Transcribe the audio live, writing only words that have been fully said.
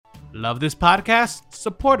Love this podcast?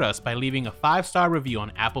 Support us by leaving a 5-star review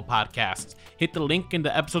on Apple Podcasts. Hit the link in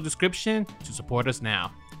the episode description to support us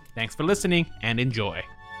now. Thanks for listening and enjoy.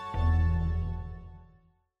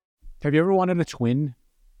 Have you ever wanted a twin?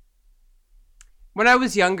 When I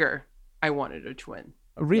was younger, I wanted a twin.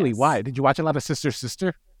 Really? Yes. Why? Did you watch a lot of Sister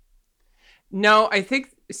Sister? No, I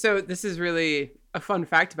think so. This is really a fun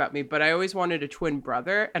fact about me, but I always wanted a twin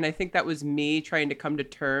brother. And I think that was me trying to come to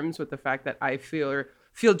terms with the fact that I feel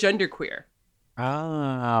genderqueer. Oh,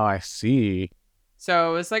 I see.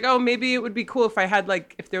 So it's like, oh, maybe it would be cool if I had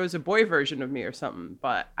if there was a boy version of me or something,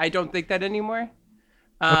 but I don't think that anymore.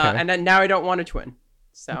 Okay. And then now I don't want a twin.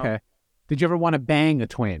 So Okay. Did you ever want to bang a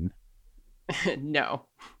twin? No.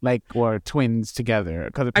 Or twins together?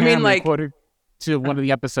 Because I mean, according to one of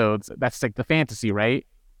the episodes, that's the fantasy, right?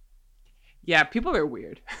 Yeah, people are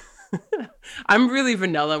weird. I'm really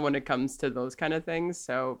vanilla when it comes to those kind of things.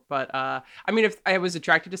 So, but I mean, if I was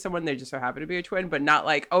attracted to someone, they just so happen to be a twin, but not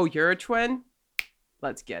oh, you're a twin?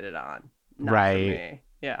 Let's get it on. Not right. For me.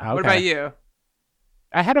 Yeah. Okay. What about you?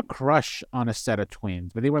 I had a crush on a set of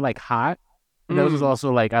twins, but they were hot. And that was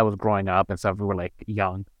also I was growing up and stuff. We were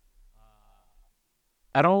young.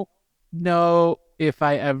 I don't know if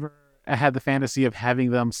I had the fantasy of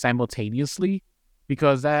having them simultaneously,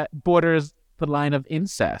 because that borders the line of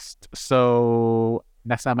incest. So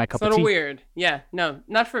that's not my cup of tea. It's a little weird. Yeah, no,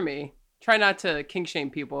 not for me. Try not to kink shame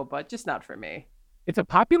people, but just not for me. It's a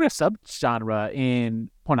popular subgenre in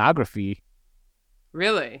pornography.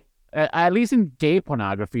 Really? At least in gay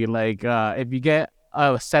pornography. If you get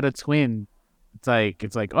a set of twins, it's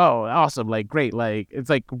oh, awesome, great. It's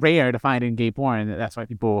rare to find in gay porn. That's why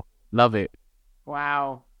people love it.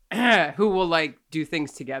 Wow. Who will do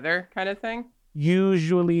things together kind of thing?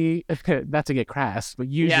 Usually, not to get crass, but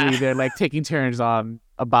usually they're taking turns on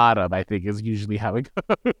a bottom, I think is usually how it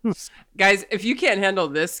goes. Guys, if you can't handle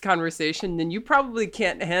this conversation, then you probably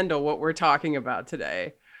can't handle what we're talking about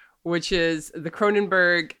today, which is the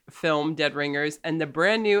Cronenberg film Dead Ringers and the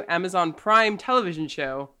brand new Amazon Prime television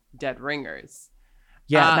show Dead Ringers.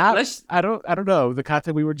 Yeah, I don't know. The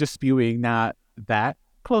content we were just spewing, not that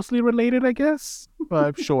closely related, I guess,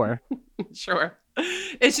 but sure. Sure.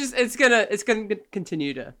 It's gonna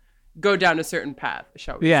continue to go down a certain path,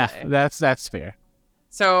 shall we say. Yeah, that's fair.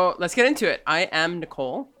 So let's get into it. I am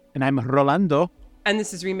Nicole. And I'm Rolando. And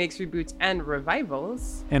this is Remakes, Reboots, and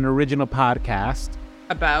Revivals. An original podcast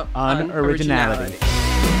about unoriginality.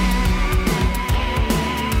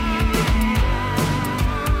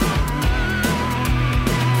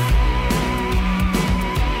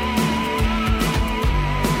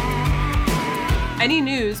 Any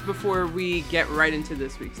news before we get right into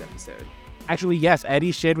this week's episode? Actually, yes.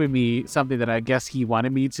 Eddie shared with me something that I guess he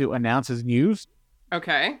wanted me to announce as news.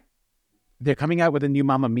 Okay. They're coming out with a new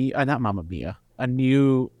a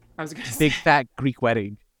new Big Fat Greek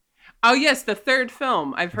Wedding. Oh, yes, the third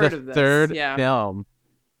film. I've heard of this. The third film.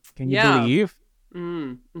 Can you believe?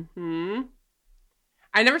 Mm-hmm.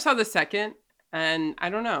 I never saw the second, and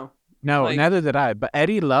I don't know. No, neither did I. But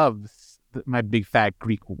Eddie loves my Big Fat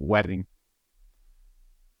Greek Wedding.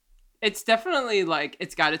 It's definitely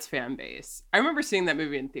it's got its fan base. I remember seeing that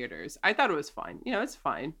movie in theaters. I thought it was fine. It's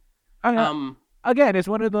fine. Again, it's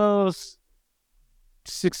one of those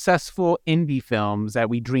successful indie films that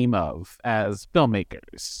we dream of as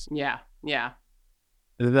filmmakers. Yeah.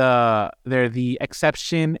 They're the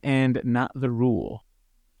exception and not the rule.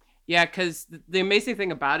 Yeah, because the amazing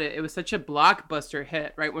thing about it was such a blockbuster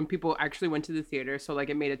hit, right? When people actually went to the theater. So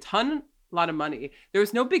it made a lot of money. There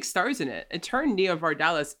was no big stars in it. It turned Nia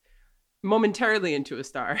Vardalos momentarily into a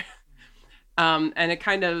star. And it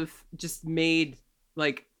kind of just made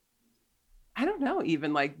I don't know,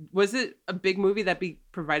 even was it a big movie that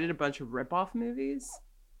provided a bunch of ripoff movies?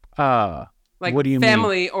 What do you mean?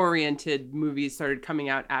 Family-oriented movies started coming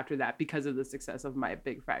out after that because of the success of My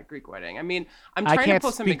Big Fat Greek Wedding. I mean, I'm trying to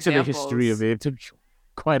pull some examples. I can't speak to the history of it, to be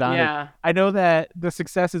quite honest. Yeah. I know that the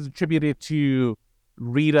success is attributed to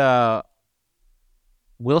Rita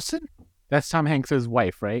Wilson. That's Tom Hanks'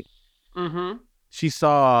 wife, right? Mm-hmm. She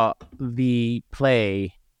saw the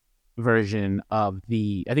play version of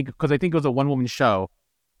I think it was a one-woman show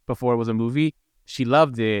before it was a movie. She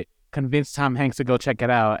loved it, convinced Tom Hanks to go check it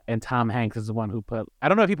out, and Tom Hanks is the one who I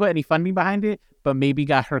don't know if he put any funding behind it, but maybe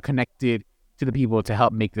got her connected to the people to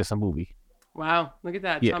help make this a movie. Wow, look at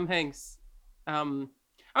that. Yeah. Tom Hanks.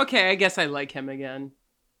 Okay, I guess I like him again.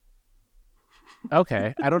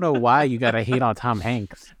 Okay, I don't know why you gotta hate on Tom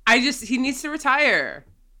Hanks. He needs to retire.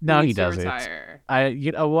 No, he doesn't.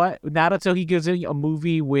 You know what? Not until he gives in a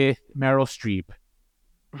movie with Meryl Streep.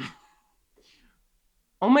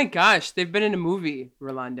 Oh my gosh, they've been in a movie,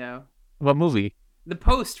 Rolando. What movie? The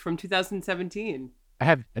Post from 2017. I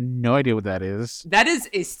have no idea what that is. That is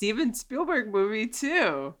a Steven Spielberg movie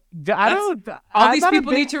too. All these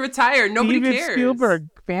people need to retire. Nobody Steven cares. Spielberg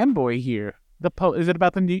fanboy here. Is it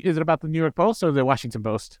about the New York Post or the Washington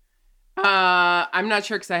Post? I'm not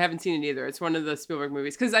sure because I haven't seen it either. It's one of the Spielberg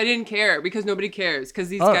movies because I didn't care because nobody cares because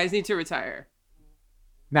these guys need to retire.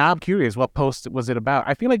 Now I'm curious, what Post was it about?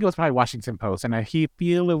 I feel like it was probably Washington Post, and I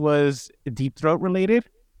feel it was Deep Throat related.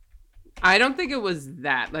 I don't think it was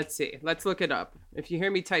that. Let's see. Let's look it up. If you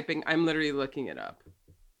hear me typing, I'm literally looking it up.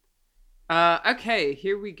 Okay,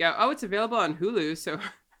 here we go. Oh, it's available on Hulu. So,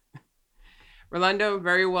 Rolando,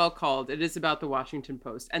 very well called. It is about the Washington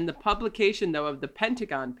Post and the publication, though, of the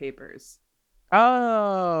Pentagon Papers.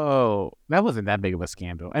 Oh, that wasn't that big of a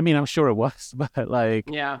scandal. I mean, I'm sure it was, but like,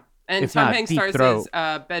 yeah. And it's Tom not Hanks Deep stars Throat.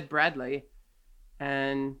 as Bed Bradley,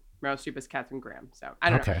 and Meryl Streep as Katharine Graham. So I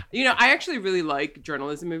don't know. Okay. You know, I actually really like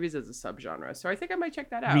journalism movies as a subgenre, so I think I might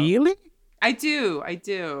check that out. Really? I do.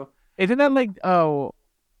 Isn't that like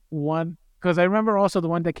one? Because I remember also the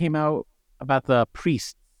one that came out about the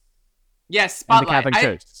priest. Yes, in the Spotlight. Catholic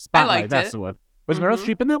Church. Spotlight. I liked that's it. the one. Was Meryl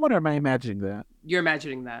Streep in that one, or am I imagining that? You're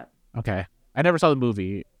imagining that. Okay, I never saw the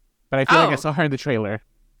movie, but I feel like I saw her in the trailer.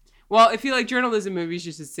 Well, if you like journalism movies,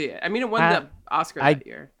 you should see it. I mean, it won the Oscar that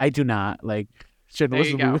year. I do not like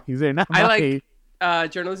journalism go. movies. They're not I my... like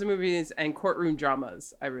journalism movies and courtroom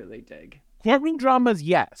dramas. I really dig. Courtroom dramas,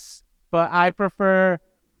 yes, but I prefer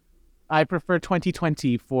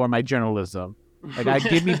 2020 for my journalism. Like,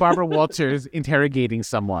 give me Barbara Walters interrogating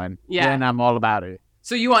someone, and I'm all about it.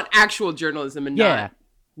 So you want actual journalism and not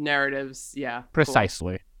narratives? Yeah,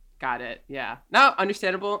 precisely. Cool. Got it. Yeah, no,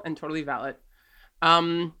 understandable and totally valid.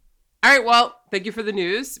 All right, well, thank you for the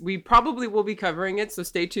news. We probably will be covering it, so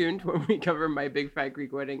stay tuned when we cover My Big Fat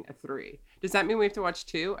Greek Wedding 3. Does that mean we have to watch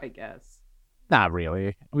 2? I guess. Not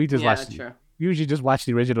really. We just watch. True. Usually just watch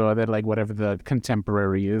the original and then like whatever the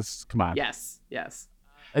contemporary is. Come on. Yes.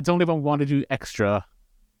 It's only if I want to do extra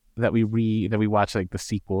that we watch like the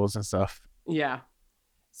sequels and stuff. Yeah.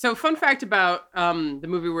 So fun fact about the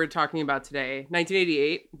movie we're talking about today,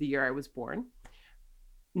 1988, the year I was born.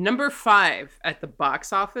 Number 5 at the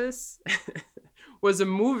box office was a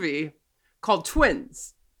movie called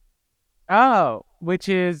Twins. Oh, which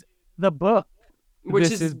is the book. Which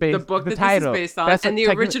is the book that this is based on. And the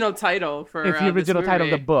original title for it's the original title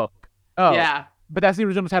of the book. Oh, yeah. But that's the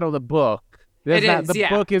original title of the book. The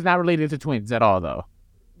book is not related to Twins at all, though.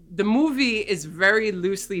 The movie is very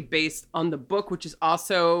loosely based on the book, which is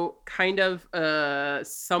also kind of a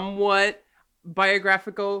somewhat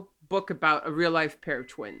biographical book about a real life pair of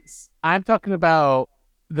twins. I'm talking about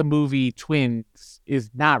the movie Twins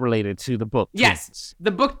is not related to the book. Yes, Twins.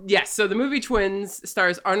 the book. Yes, so the movie Twins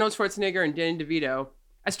stars Arnold Schwarzenegger and Danny DeVito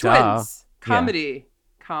as twins. Comedy.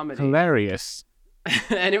 Hilarious.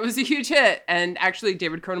 And it was a huge hit. And actually,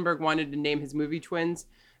 David Cronenberg wanted to name his movie Twins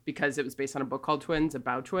because it was based on a book called Twins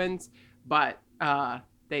about twins. But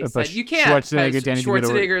they said you can't.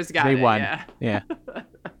 Schwarzenegger's got it. Won. Yeah.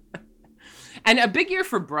 And a big year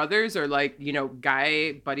for brothers or like, you know,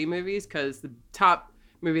 guy buddy movies, because the top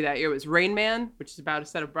movie that year was Rain Man, which is about a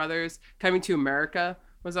set of brothers. Coming to America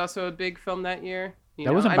was also a big film that year.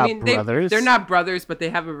 Wasn't about brothers. They're not brothers, but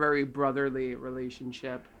they have a very brotherly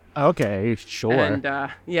relationship. Okay, sure.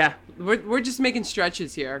 And we're just making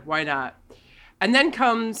stretches here. Why not? And then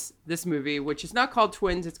comes this movie, which is not called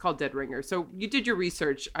Twins, it's called Dead Ringer. So you did your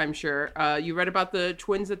research, I'm sure. You read about the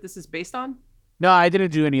twins that this is based on? No, I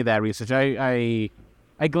didn't do any of that research. I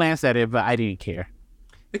glanced at it, but I didn't care.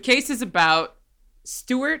 The case is about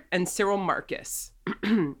Stuart and Cyril Marcus.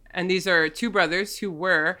 And these are two brothers who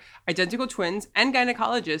were identical twins and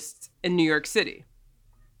gynecologists in New York City.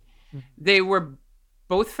 They were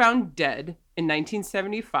both found dead in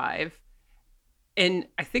 1975 in,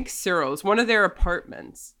 I think, Cyril's, one of their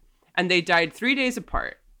apartments. And they died 3 days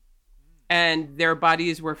apart. And their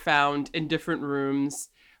bodies were found in different rooms.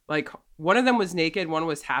 Like, one of them was naked, one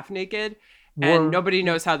was half naked, and nobody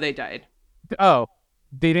knows how they died. Oh,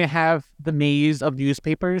 they didn't have the maze of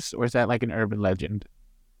newspapers, or is that like an urban legend?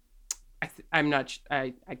 I'm not.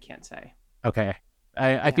 I can't say. Okay,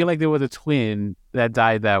 I feel like there was a twin that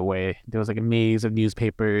died that way. There was like a maze of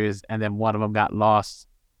newspapers, and then one of them got lost.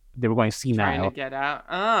 They were going senile. Trying to get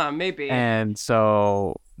out. Maybe. And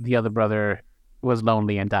so the other brother was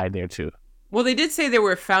lonely and died there too. Well, they did say they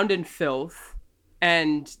were found in filth.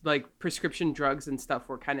 And like prescription drugs and stuff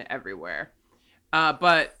were kind of everywhere.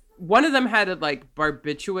 But one of them had like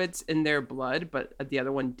barbiturates in their blood, but the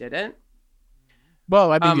other one didn't.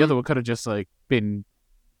 Well, I mean, the other one could have just like been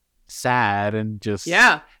sad and just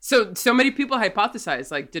Yeah. So many people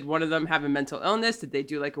hypothesize, like, did one of them have a mental illness? Did they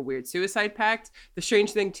do like a weird suicide pact? The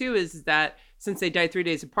strange thing too is that since they died 3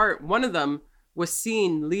 days apart, one of them was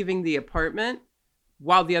seen leaving the apartment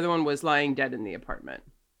while the other one was lying dead in the apartment.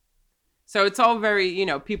 So it's all very,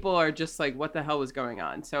 people are just like, what the hell was going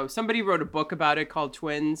on? So somebody wrote a book about it called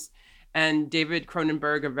Twins, and David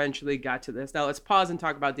Cronenberg eventually got to this. Now let's pause and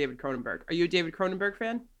talk about David Cronenberg. Are you a David Cronenberg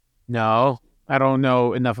fan? No, I don't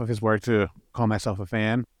know enough of his work to call myself a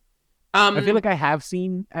fan. I feel like I have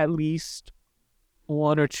seen at least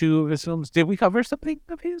one or two of his films. Did we cover something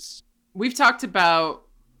of his? We've talked about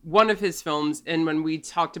one of his films, and when we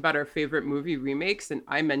talked about our favorite movie remakes, and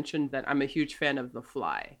I mentioned that I'm a huge fan of The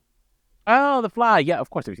Fly. Oh, The Fly. Yeah, of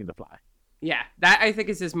course I've seen The Fly. Yeah, that I think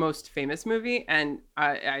is his most famous movie, and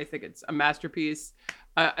I think it's a masterpiece.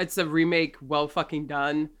 It's a remake, well fucking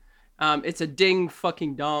done. It's a ding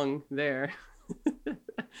fucking dong there,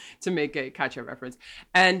 to make a catch-up reference.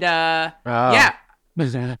 And yeah.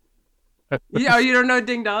 You don't know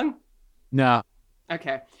Ding Dong? No.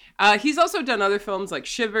 Okay. He's also done other films like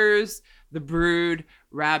Shivers, The Brood,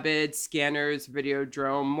 Rabid, Scanners,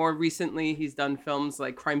 Videodrome. More recently, he's done films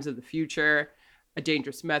like Crimes of the Future, A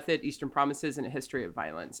Dangerous Method, Eastern Promises, and A History of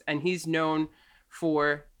Violence. And he's known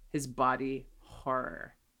for his body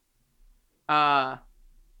horror.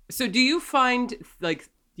 So do you find, like,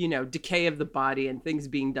 decay of the body and things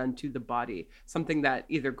being done to the body something that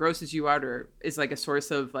either grosses you out or is like a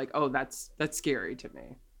source of like, oh, that's scary to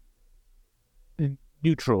me?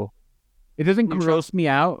 Neutral. It doesn't gross me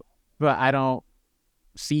out, but I don't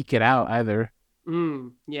seek it out either.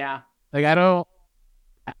 Yeah. Like,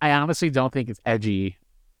 I honestly don't think it's edgy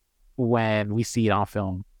when we see it on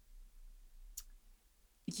film.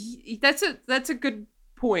 That's a good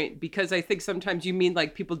point, because I think sometimes you mean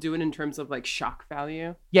like people do it in terms of like shock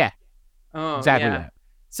value. Yeah. Oh, exactly yeah. that.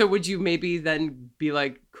 So would you maybe then be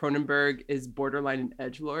like Cronenberg is borderline an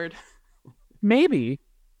edgelord? Maybe.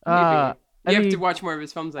 Maybe. You have to watch more of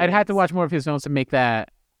his films. I'd have to watch more of his films to make that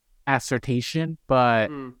assertion, but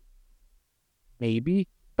maybe.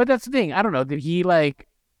 But that's the thing. I don't know. Isn't he like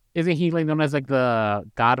known as like the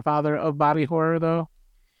godfather of body horror though?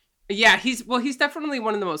 Yeah, he's definitely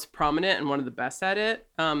one of the most prominent and one of the best at it,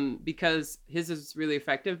 because his is really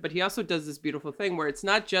effective. But he also does this beautiful thing where it's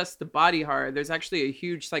not just the body horror. There's actually a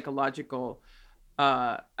huge psychological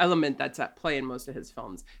element that's at play in most of his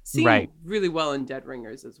films. Seen really well in Dead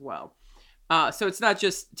Ringers as well. So it's not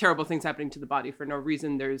just terrible things happening to the body for no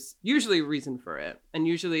reason. There's usually a reason for it. And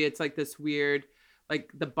usually it's like this weird, like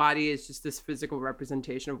the body is just this physical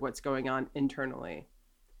representation of what's going on internally.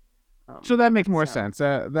 So that makes more sense.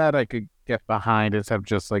 That I could get behind instead of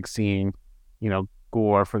just like seeing,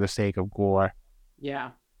 gore for the sake of gore.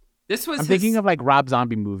 Yeah. I'm thinking of like Rob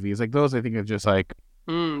Zombie movies. Like those I think are just like...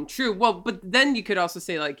 True. Well, but then you could also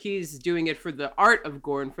say like he's doing it for the art of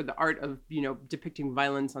gore and for the art of, depicting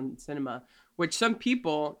violence on cinema, which some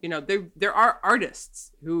people, there are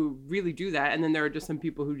artists who really do that. And then there are just some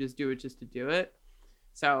people who just do it just to do it.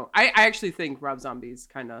 So I actually think Rob Zombie's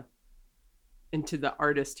kind of into the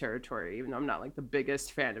artist territory, even though I'm not like the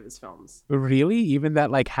biggest fan of his films. Really? Even that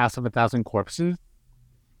like House of a Thousand Corpses?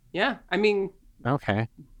 Yeah. I mean... Okay.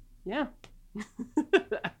 Yeah.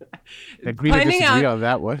 Agree to disagree on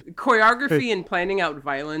that one. Choreography and planning out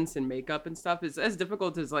violence and makeup and stuff is as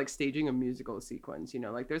difficult as like staging a musical sequence.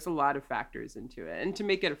 Like there's a lot of factors into it, and to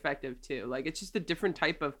make it effective too. Like it's just a different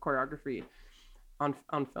type of choreography on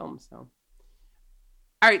film. So,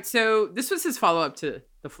 all right. So this was his follow up to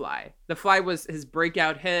The Fly. The Fly was his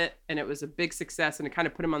breakout hit, and it was a big success, and it kind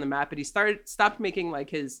of put him on the map. And he stopped making like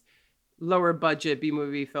his lower budget B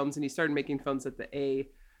movie films, and he started making films at the A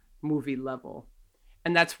movie level.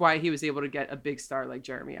 And that's why he was able to get a big star like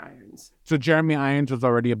Jeremy Irons. So Jeremy Irons was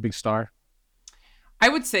already a big star? I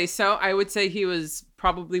would say so. I would say he was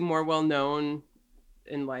probably more well known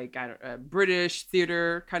in like British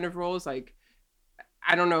theater kind of roles. Like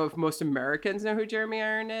I don't know if most Americans know who Jeremy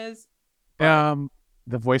Irons is. The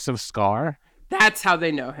voice of Scar. That's how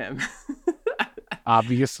they know him.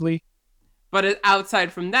 Obviously. But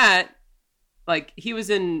outside from that, like he was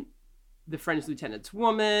in The French Lieutenant's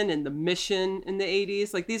Woman and The Mission in the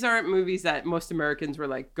 80s. Like these aren't movies that most Americans were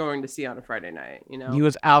like going to see on a Friday night, He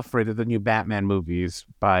was Alfred of the new Batman movies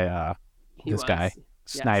by guy,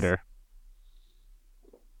 Snyder.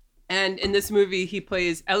 Yes. And in this movie, he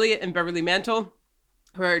plays Elliot and Beverly Mantle,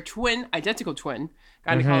 who are identical twin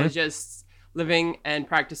gynecologists living and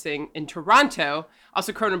practicing in Toronto.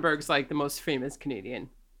 Also, Cronenberg's like the most famous Canadian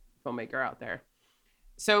filmmaker out there.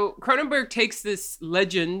 So Cronenberg takes this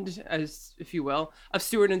legend, as if you will, of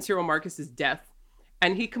Stuart and Cyril Marcus's death,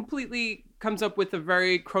 and he completely comes up with a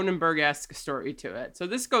very Cronenberg-esque story to it. So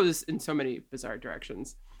this goes in so many bizarre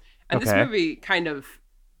directions. And this movie kind of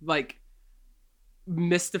like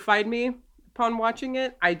mystified me upon watching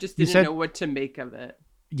it. I just didn't know what to make of it.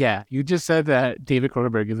 Yeah, you just said that David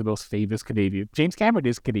Cronenberg is the most famous Canadian. James Cameron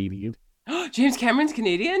is Canadian. James Cameron's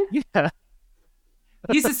Canadian? Yeah.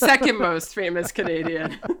 He's the second most famous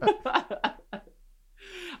Canadian.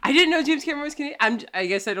 I didn't know James Cameron was Canadian. I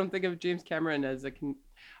guess I don't think of James Cameron as a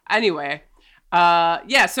anyway.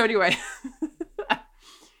 So anyway.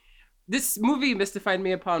 This movie mystified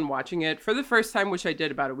me upon watching it for the first time, which I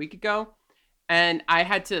did about a week ago. And I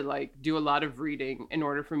had to like do a lot of reading in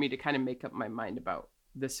order for me to kind of make up my mind about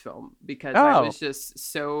this film, because I was just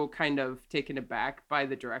so kind of taken aback by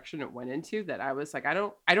the direction it went into that I was like, I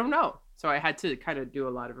don't know. So I had to kind of do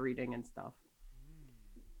a lot of reading and stuff.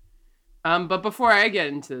 But before I get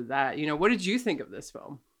into that, what did you think of this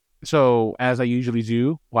film? So, as I usually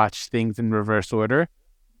do, watch things in reverse order.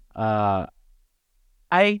 I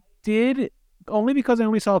did, only because I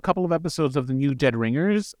only saw a couple of episodes of the new Dead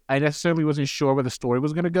Ringers. I necessarily wasn't sure where the story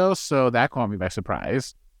was going to go, so that caught me by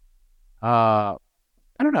surprise.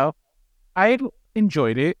 I don't know. I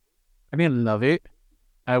enjoyed it. I didn't love it.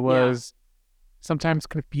 I was sometimes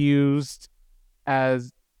confused,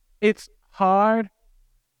 as it's hard.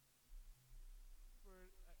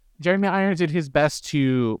 Jeremy Irons did his best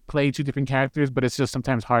to play two different characters, but it's just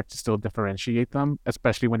sometimes hard to still differentiate them,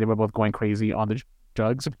 especially when they were both going crazy on the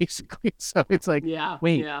drugs, basically. So it's like,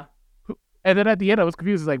 wait. Yeah. And then at the end, I was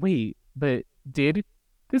confused. It's like, wait, but did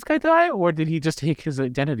this guy die, or did he just take his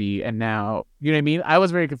identity and now, you know what I mean? I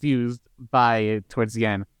was very confused by it towards the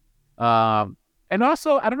end. And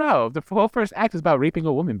also, I don't know, the whole first act is about raping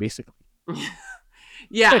a woman, basically.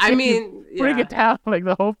 Yeah, I mean, bring it down. Like,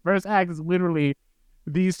 the whole first act is literally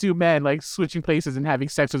these two men like switching places and having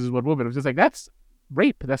sex with this one woman. I was just like, that's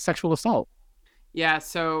rape. That's sexual assault. Yeah.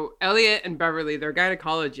 So Elliot and Beverly, they're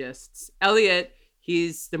gynecologists. Elliot,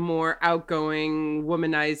 he's the more outgoing,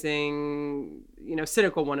 womanizing,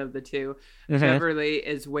 cynical one of the two. Mm-hmm. Beverly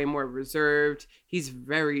is way more reserved. He's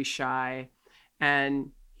very shy, and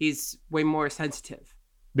he's way more sensitive.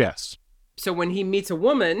 Yes. So when he meets a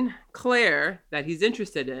woman, Claire, that he's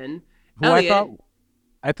interested in, who Elliot,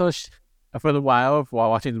 I thought for a while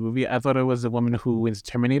watching the movie, I thought it was the woman who wins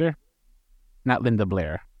Terminator, not Linda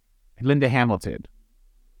Blair, Linda Hamilton.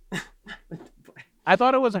 I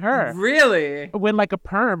thought it was her. Really? When like a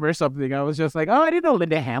perm or something, I was just like, oh, I didn't know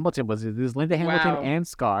Linda Hamilton was it. There's Linda Hamilton and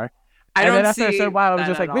Scar. And then after a certain while, I was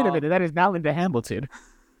just like, wait a minute, that is not Linda Hamilton.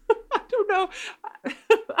 I don't know.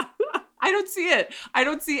 I don't see it. I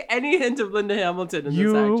don't see any hint of Linda Hamilton in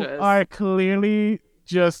this actress. You are clearly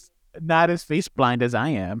just not as face blind as I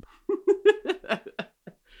am.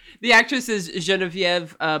 The actress is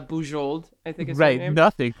Geneviève Bujold, I think is her name. Right,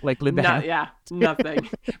 nothing like Linda Hamilton. Yeah, nothing.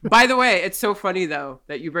 By the way, it's so funny, though,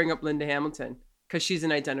 that you bring up Linda Hamilton, because she's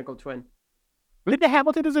an identical twin. Linda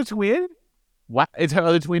Hamilton is a twin? What? Is her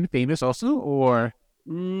other twin famous also, or?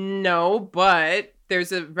 No, but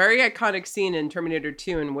there's a very iconic scene in Terminator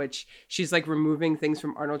 2 in which she's like removing things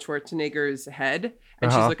from Arnold Schwarzenegger's head,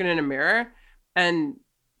 and she's looking in a mirror, and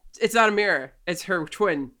it's not a mirror. It's her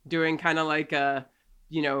twin doing kind of like a,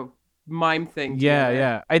 mime thing.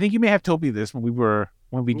 Yeah. I think you may have told me this when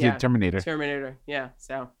we did Terminator. Yeah.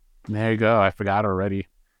 So there you go. I forgot already.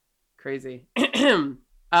 Crazy.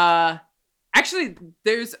 Actually,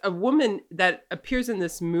 there's a woman that appears in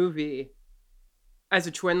this movie as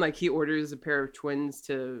a twin. Like, he orders a pair of twins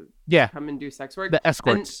to come and do sex work. The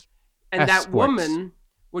escorts. And that woman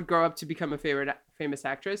would grow up to become a famous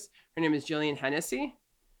actress. Her name is Gillian Hennessy.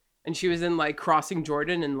 And she was in like Crossing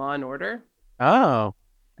Jordan and Law and Order. Oh.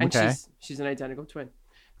 And she's an identical twin.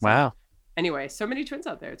 So, wow. Anyway, so many twins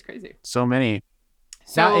out there. It's crazy. So many.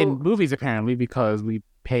 So, not in movies, apparently, because we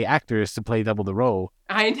pay actors to play double the role.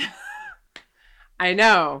 I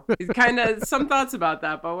know. He's kind of some thoughts about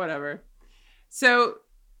that, but whatever. So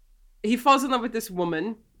he falls in love with this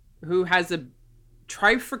woman who has a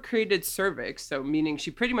trifurcated cervix, so meaning she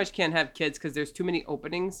pretty much can't have kids because there's too many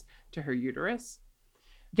openings to her uterus.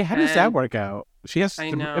 Yeah, how does that work out? She has.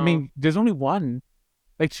 I mean, there's only one.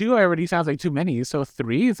 Like, 2 already sounds like too many. So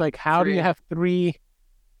 3 is like, how do you have 3?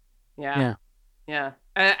 Yeah.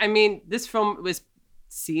 I mean, this film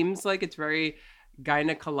seems like it's very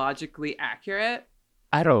gynecologically accurate.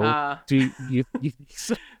 I don't. Do you think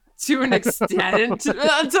so? To an extent,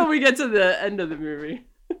 until we get to the end of the movie.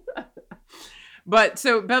 But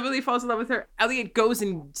so Beverly falls in love with her. Elliot goes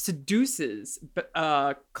and seduces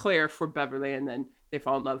Claire for Beverly, and then they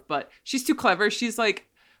fall in love. But she's too clever. She's like,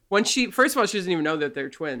 first of all, she doesn't even know that they're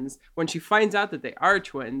twins. When she finds out that they are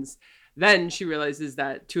twins, Then she realizes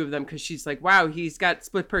that two of them, because she's like, wow, he's got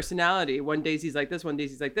split personality. One day he's like this, one day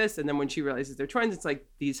he's like this. And then when she realizes they're twins, it's like,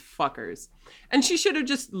 these fuckers. And she should have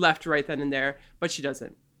just left right then and there, but she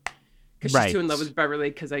doesn't. Because she's too in love with Beverly,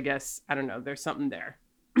 because I guess, I don't know, there's something there.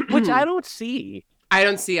 Which I don't see. I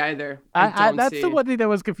don't see either. That's the one thing that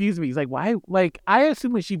was confusing me. It's like, why? Like, I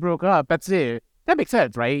assume when she broke up, that's it. That makes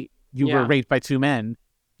sense, right? You were raped by two men.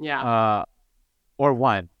 Yeah. Or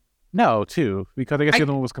one. No, two, because I guess the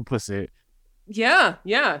other one was complicit. Yeah.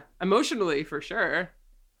 Emotionally, for sure.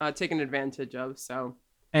 Taken advantage of, so.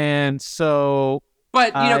 And so.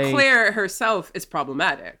 But, Claire herself is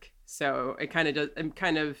problematic. So it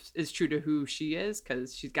kind of is true to who she is,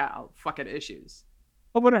 because she's got fucking issues.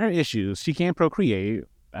 Well, what are her issues? She can't procreate,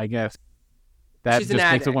 I guess. That she's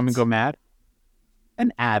just makes a woman go mad.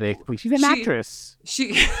 An addict, please. She's an actress.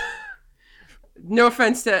 No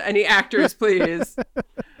offense to any actors, please.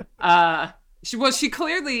 She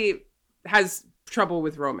clearly has trouble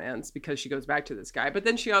with romance because she goes back to this guy, but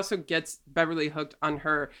then she also gets Beverly hooked on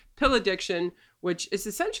her pill addiction, which is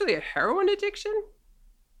essentially a heroin addiction.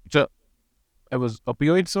 So it was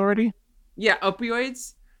opioids already? Yeah,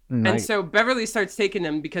 opioids. And so Beverly starts taking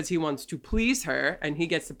them because he wants to please her, and he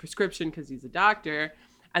gets the prescription because he's a doctor.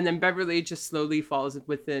 And then Beverly just slowly falls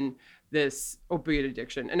within this opiate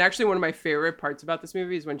addiction. And actually, one of my favorite parts about this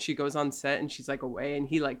movie is when she goes on set and she's like away, and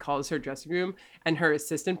he like calls her dressing room, and her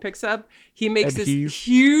assistant picks up. He makes this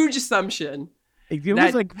huge assumption. It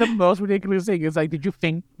was like the most ridiculous thing. It's like, did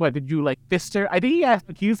you like fist her? I think he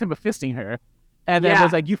accused him of fisting her. And then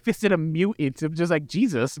was like, you fisted a mutant. It was just like,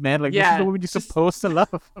 Jesus, man. Like, this is the woman you're supposed to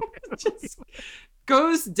love. Just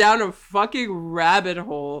goes down a fucking rabbit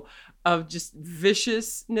hole of just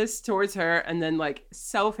viciousness towards her, and then like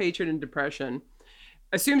self-hatred and depression.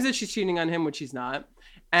 Assumes that she's cheating on him, which she's not.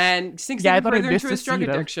 And sinks even further into his drug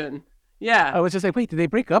addiction. Yeah. I was just like, wait, did they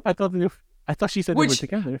break up? I thought she said they were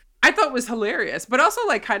together. I thought was hilarious, but also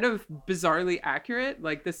like kind of bizarrely accurate.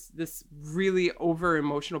 Like this really over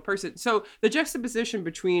emotional person. So the juxtaposition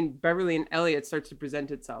between Beverly and Elliot starts to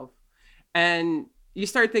present itself, and you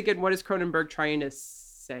start thinking, what is Cronenberg trying to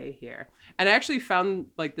say here? And I actually found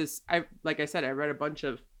like this. Like I said, I read a bunch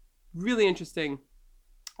of really interesting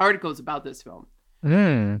articles about this film.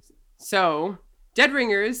 So Dead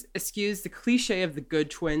Ringers eschews the cliche of the good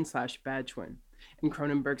twin / bad twin. In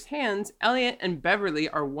Cronenberg's hands, Elliot and Beverly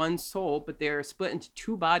are one soul, but they are split into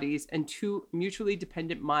two bodies and two mutually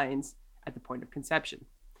dependent minds at the point of conception.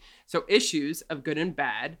 So issues of good and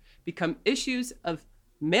bad become issues of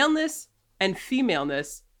maleness and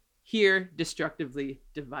femaleness, here destructively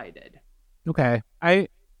divided. Okay. I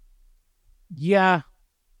guess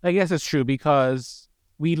it's true, because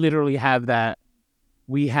we literally have that.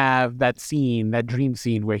 We have that scene, that dream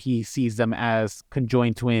scene, where he sees them as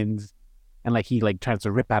conjoined twins. And like he like tries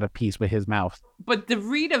to rip out a piece with his mouth. But the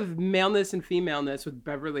read of maleness and femaleness with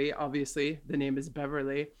Beverly, obviously, the name is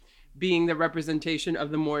Beverly, being the representation of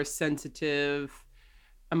the more sensitive,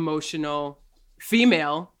 emotional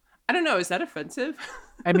female. I don't know. Is that offensive?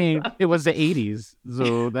 I mean, it was the 80s,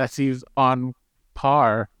 so that seems on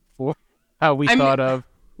par for how we thought of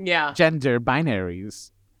gender binaries.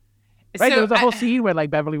 Right? So, there was a whole scene where like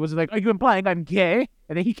Beverly was like, "Are you implying I'm gay?"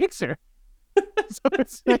 And then he kicks her. So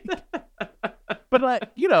it's like, but like,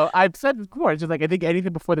 I've said before, it's just like, I think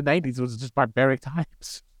anything before the 90s was just barbaric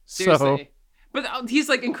times. Seriously. But he's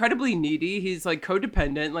like incredibly needy. He's like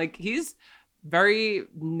codependent. Like he's very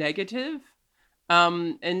negative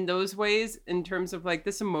in those ways, in terms of like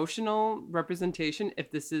this emotional representation.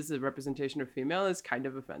 If this is a representation of female, is kind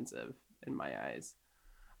of offensive in my eyes.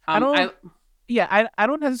 I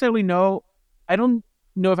don't necessarily know. I don't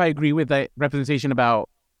know if I agree with that representation about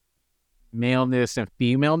maleness and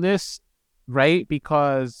femaleness, right?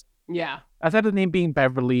 Because outside of the name being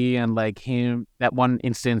Beverly and like him, that one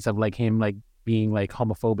instance of like him like being like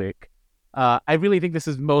homophobic, I really think this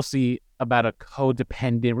is mostly about a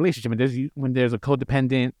codependent relationship. And when there's a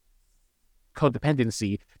codependency,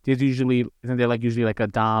 isn't there usually like a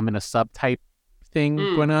dom and a sub type thing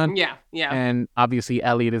going on? Yeah. And obviously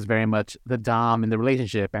Elliot is very much the dom in the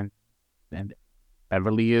relationship, and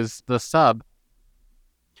Beverly is the sub.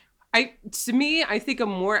 To me, I think a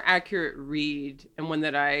more accurate read, and one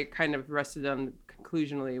that I kind of rested on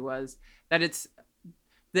conclusionally, was that it's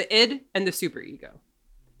the id and the superego.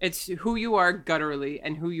 It's who you are gutturally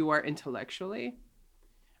and who you are intellectually.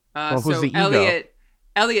 Who's the ego?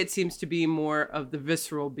 Elliot seems to be more of the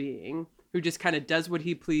visceral being who just kind of does what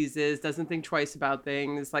he pleases, doesn't think twice about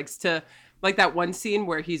things, likes to, like that one scene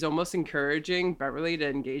where he's almost encouraging Beverly to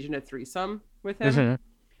engage in a threesome with him. Mm-hmm.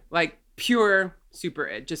 Like pure super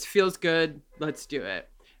id, just feels good, let's do it.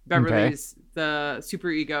 Beverly's the super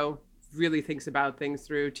ego, really thinks about things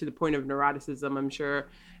through to the point of neuroticism, I'm sure,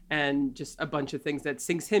 and just a bunch of things that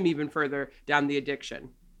sinks him even further down the addiction.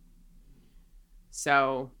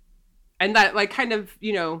 So, and that like kind of,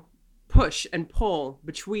 push and pull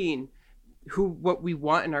between what we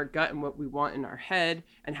want in our gut and what we want in our head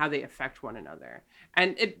and how they affect one another.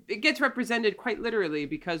 And it gets represented quite literally,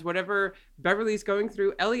 because whatever Beverly's going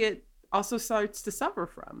through, Elliot also starts to suffer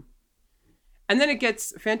from. And then it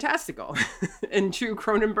gets fantastical in true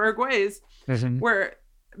Cronenberg ways, where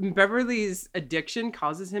Beverly's addiction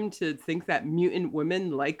causes him to think that mutant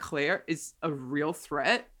women like Claire is a real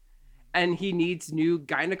threat, and he needs new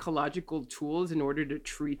gynecological tools in order to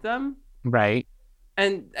treat them. Right.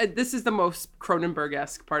 And this is the most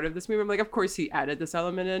Cronenberg-esque part of this movie. I'm like, of course he added this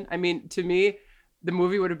element in. I mean, to me, the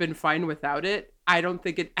movie would have been fine without it. I don't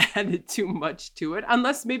think it added too much to it,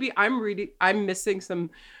 unless maybe I'm missing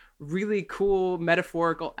some really cool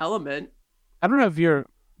metaphorical element. I don't know if you're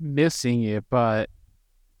missing it, but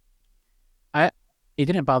it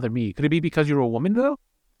didn't bother me. Could it be because you're a woman though?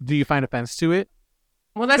 Do you find offense to it?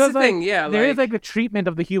 Well, that's the thing. Yeah, there is like the treatment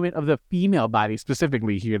of the female body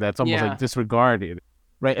specifically here that's almost like disregarded,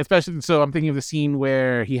 right? Especially, so I'm thinking of the scene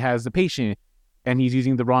where he has the patient and he's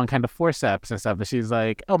using the wrong kind of forceps and stuff, and she's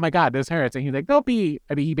like, "Oh my God, this hurts," and he's like, "Don't be."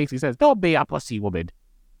 I mean, he basically says, "Don't be a pussy woman."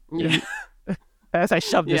 Yeah. As I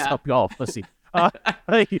shove this up y'all pussy.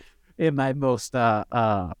 Like, in my most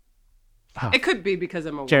it could be because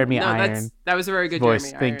I'm a Jeremy woman. Irons. That was a very good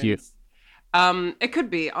voice. Jeremy Thank you. Irons. It could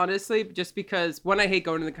be, honestly, just because when I hate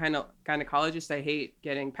going to the gynecologist, I hate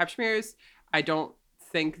getting pap smears. I don't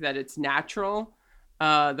think that it's natural,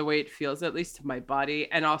 the way it feels, at least to my body.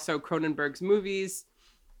 And also Cronenberg's movies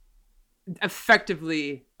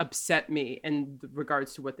effectively upset me in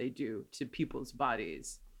regards to what they do to people's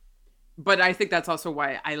bodies. But I think that's also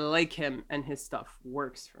why I like him and his stuff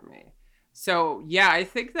works for me. So, yeah, I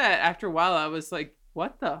think that after a while I was like,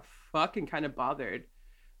 what the fuck, and kind of bothered.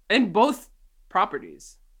 In both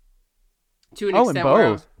properties. To an extent. In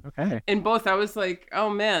both. Okay. In both, I was like, oh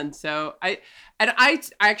man. So I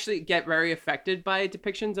actually get very affected by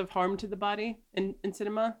depictions of harm to the body in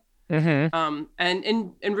cinema. Mm-hmm.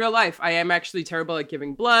 And in real life, I am actually terrible at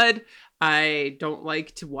giving blood. I don't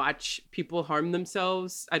like to watch people harm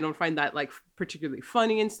themselves. I don't find that like particularly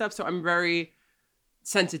funny and stuff. So I'm very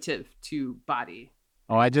sensitive to body.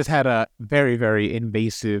 Oh, I just had a very, very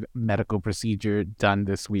invasive medical procedure done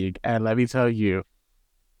this week. And let me tell you,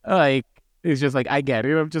 like, it's just like, I get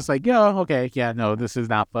it. I'm just like, yeah, okay. Yeah, no, this is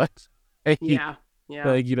not fun. Yeah.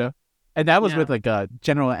 Like, and that was with like a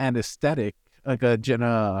general anesthetic, like a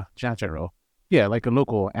not general. Yeah, like a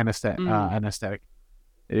local anesthetic.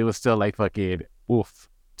 It was still like fucking, oof,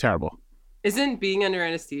 terrible. Isn't being under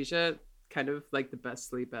anesthesia kind of like the best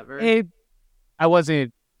sleep ever? I was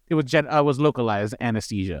localized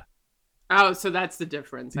anesthesia. Oh, so that's the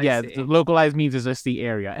difference. I see. The localized means it's just the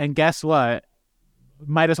area. And guess what?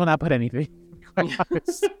 Might as well not put anything.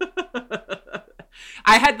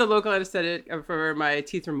 I had the local anesthetic for my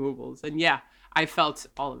teeth removals, and yeah, I felt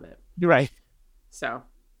all of it. You're right. So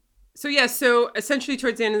essentially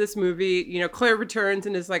towards the end of this movie, Claire returns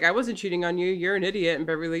and is like, I wasn't cheating on you. You're an idiot. And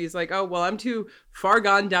Beverly's like, oh, well, I'm too far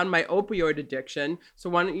gone down my opioid addiction. So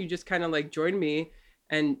why don't you just kind of like join me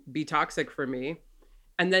and be toxic for me?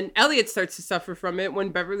 And then Elliot starts to suffer from it when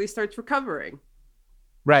Beverly starts recovering.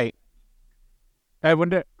 Right. I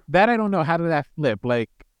wonder that. I don't know. How did that flip? Like,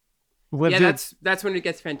 that's when it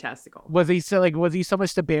gets fantastical. Was he so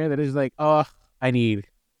much to bear that it's like, oh, I need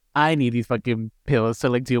these fucking pills to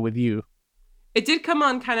like deal with you. It did come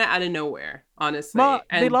on kind of out of nowhere, honestly. Well,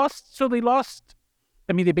 they lost.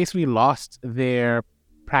 I mean, they basically lost their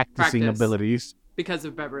practicing abilities because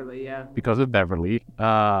of Beverly. Yeah. Because of Beverly.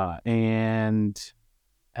 And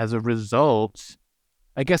as a result,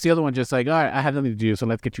 I guess the other one just like, all right, I have nothing to do, so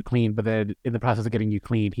let's get you clean. But then in the process of getting you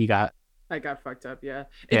clean, I got fucked up. Yeah.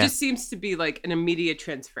 It just seems to be like an immediate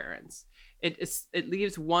transference. It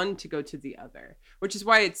leaves one to go to the other, which is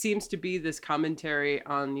why it seems to be this commentary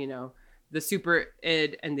on, the super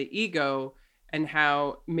id and the ego, and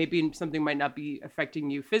how maybe something might not be affecting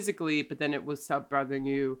you physically, but then it will stop bothering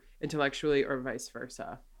you intellectually or vice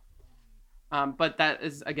versa. But that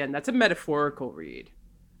is, again, that's a metaphorical read.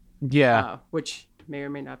 Yeah. Which may or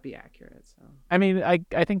may not be accurate. So I mean, I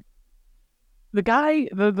think the guy,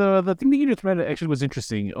 the thing that you just read actually was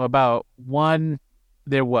interesting about one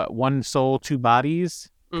soul, two bodies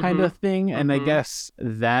kind of thing. And I guess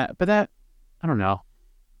that, I don't know.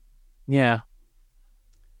 Yeah.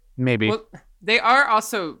 Maybe. Well, They are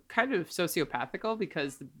also kind of sociopathical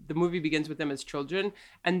because the movie begins with them as children,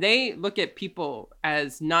 and they look at people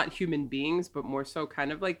as not human beings, but more so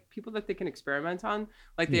kind of like people that they can experiment on.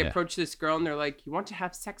 Like they approach this girl and they're like, "You want to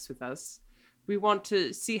have sex with us? We want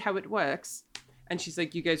to see how it works." And she's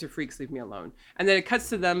like, "You guys are freaks, leave me alone." And then it cuts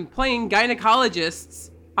to them playing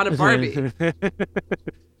gynecologists on a Barbie.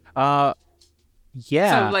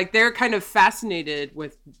 Yeah. So like they're kind of fascinated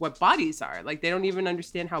with what bodies are. Like they don't even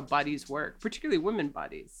understand how bodies work, particularly women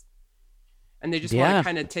bodies. And they just want to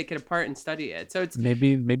kind of take it apart and study it. So it's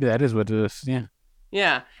maybe that is what it is. Yeah.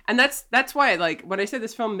 Yeah. And that's why, like, when I said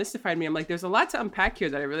this film mystified me, I'm like, there's a lot to unpack here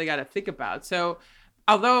that I really got to think about. So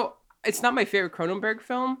although it's not my favorite Cronenberg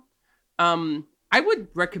film, I would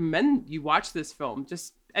recommend you watch this film.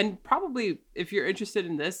 And probably if you're interested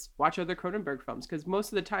in this, watch other Cronenberg films, because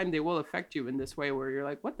most of the time they will affect you in this way where you're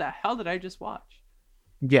like, what the hell did I just watch?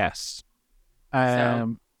 Yes.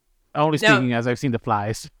 Only speaking as I've seen The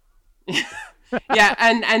Flies. Yeah,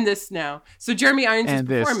 and this now. So Jeremy Irons'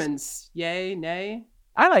 performance, yay, nay?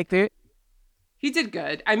 I liked it. He did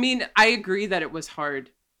good. I mean, I agree that it was hard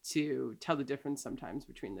to tell the difference sometimes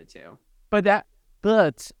between the two. But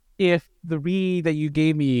if the read that you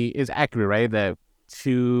gave me is accurate, right? The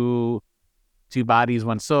two bodies,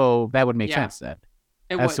 one soul, that would make sense then.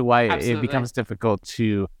 As to why it becomes difficult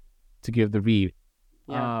to give the read.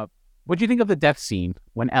 Yeah. What do you think of the death scene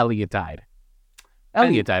when Elliot died?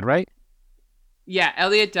 Elliot died, right? Yeah,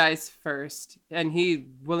 Elliot dies first, and he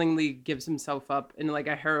willingly gives himself up in like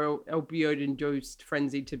a opioid-induced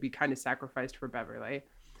frenzy to be kind of sacrificed for Beverly.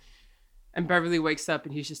 And Beverly wakes up,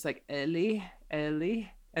 and he's just like, Ellie,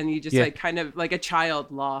 and he just like kind of like a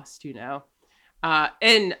child lost, in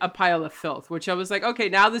a pile of filth. Which I was like, okay,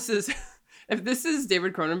 now this is if this is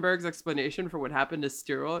David Cronenberg's explanation for what happened to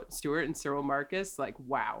Stuart and Cyril Marcus, like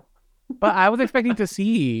wow. But I was expecting to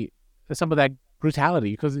see some of that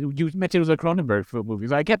brutality, because you mentioned it was a Cronenberg film movie,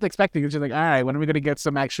 so I kept expecting it's just like, all right, when are we going to get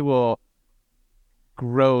some actual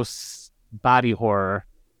gross body horror?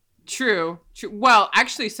 True. Well,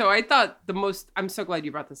 actually, so I thought I'm so glad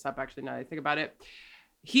you brought this up, actually, now that I think about it.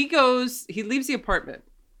 He leaves the apartment,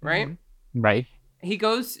 right? Mm-hmm. Right. He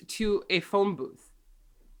goes to a phone booth,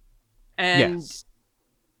 and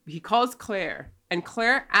he calls Claire, and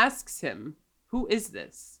Claire asks him, who is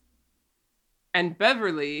this? And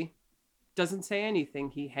Beverly doesn't say anything.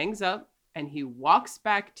 He hangs up and he walks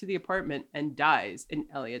back to the apartment and dies in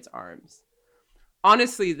Elliot's arms.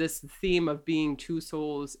 Honestly, this theme of being two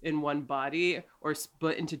souls in one body, or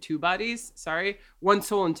split into two bodies, one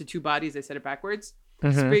soul into two bodies, I said it backwards,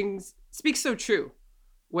 speaks so true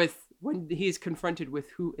with when he's confronted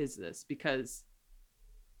with who is this, because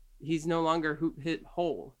he's no longer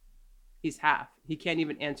whole. He's half. He can't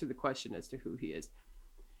even answer the question as to who he is.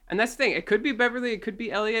 And that's the thing. It could be Beverly. It could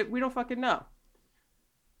be Elliot. We don't fucking know.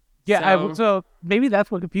 Yeah, so maybe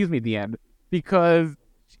that's what confused me at the end. Because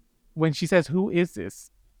when she says, who is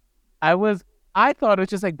this? I thought it was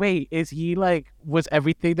just like, wait, is he like, was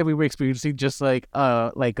everything that we were experiencing just like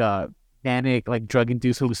a manic, like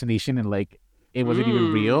drug-induced hallucination, and like it wasn't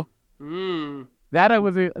even real? That I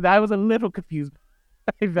was a little confused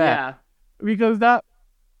by that. Yeah. Because that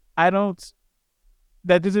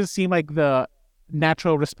doesn't seem like the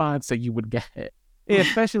natural response that you would get,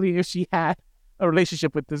 especially if she had a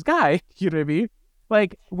relationship with this guy. You know what I mean?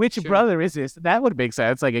 Like, which brother is this? That would make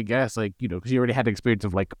sense, like, I guess, like, because she already had the experience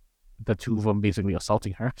of like the two of them basically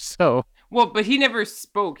assaulting her. So but he never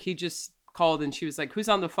spoke. He just called, and she was like, "Who's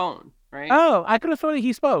on the phone?" Right? Oh, I could have thought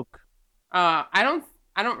he spoke. I don't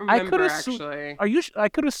remember actually. I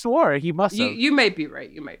could have swore he must have. You may be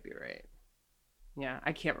right. Yeah,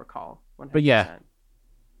 I can't recall 100%. But yeah.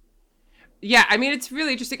 Yeah, I mean, it's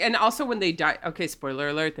really interesting. And also when they die, okay, spoiler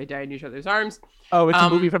alert, they die in each other's arms. Oh, it's a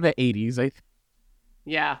movie from the 80s.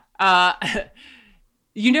 Yeah.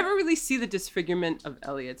 You never really see the disfigurement of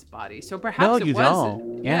Elliot's body. So perhaps it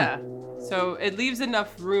wasn't. Yeah. So it leaves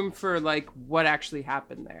enough room for like what actually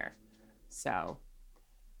happened there. So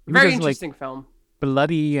very interesting film.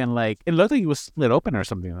 Bloody, and like it looked like he was split open or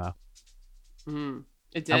something though.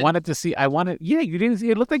 It did. You didn't see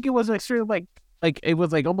it. Looked like it was like sort of like it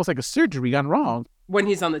was like almost like a surgery gone wrong. When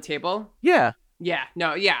he's on the table? Yeah. Yeah.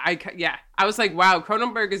 No, yeah. I was like, wow,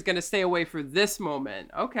 Cronenberg is going to stay away for this moment.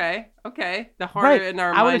 Okay. The horror in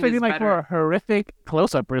our mind is better. I was expecting like for a horrific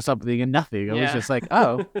close-up or something, and nothing. It was just like,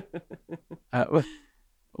 oh.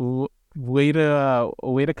 Way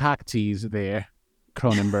to cock tease there,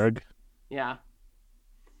 Cronenberg. Yeah.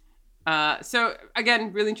 So,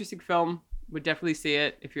 again, really interesting film. Would definitely see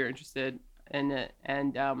it if you're interested in it.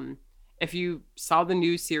 And if you saw the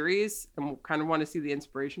new series and kind of want to see the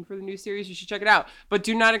inspiration for the new series, you should check it out. But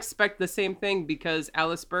do not expect the same thing, because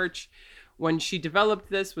Alice Birch, when she developed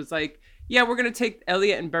this, was like, yeah, we're going to take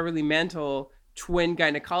Elliot and Beverly Mantle twin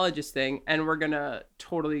gynecologist thing, and we're going to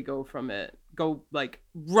totally go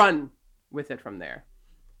run with it from there.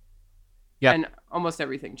 Yeah. And almost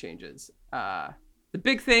everything changes. The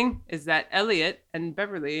big thing is that Elliot and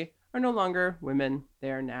Beverly are no longer women. They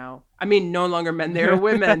are now, no longer men. They are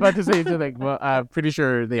women. I'm about to say something. Well, I'm pretty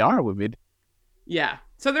sure they are women. Yeah.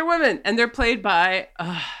 So they're women, and they're played by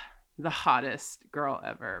the hottest girl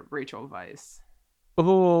ever, Rachel Weisz.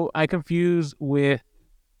 Who I confuse with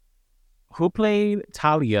who played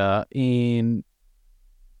Talia in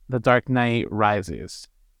The Dark Knight Rises.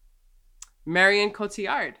 Marion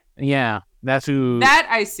Cotillard. Yeah, that's who. That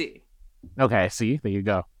I see. Okay, see, there you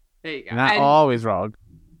go. There you go. Not and always wrong.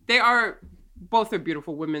 Both are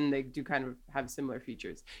beautiful women. They do kind of have similar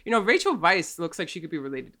features. Rachel Weisz looks like she could be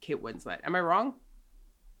related to Kate Winslet. Am I wrong?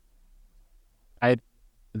 I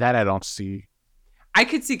don't see. I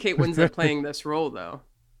could see Kate Winslet playing this role, though.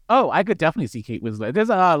 Oh, I could definitely see Kate Winslet. There's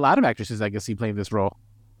a lot of actresses I could see playing this role.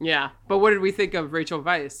 Yeah, but what did we think of Rachel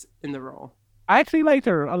Weisz in the role? I actually liked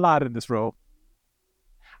her a lot in this role.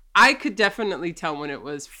 I could definitely tell when it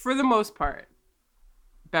was, for the most part,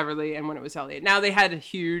 Beverly and when it was Elliot. Now, they had a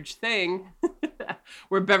huge thing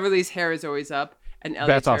where Beverly's hair is always up and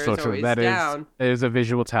Elliot's hair is always down. That is a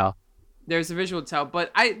visual tell. There's a visual tell,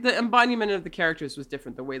 but the embodiment of the characters was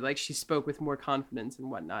different. The way she spoke with more confidence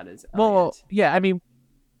and whatnot as Elliot. Well, yeah,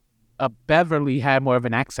 Beverly had more of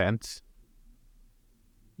an accent.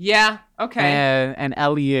 Yeah, okay. And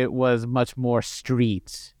Elliot was much more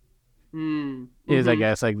street. I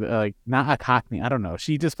guess, like not a Cockney. I don't know.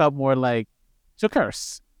 She just felt more like she'll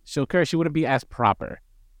curse. She wouldn't be as proper.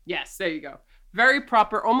 Yes, there you go. Very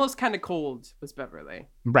proper, almost kind of cold was Beverly.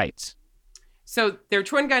 Right. So they're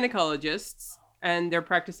twin gynecologists, and they're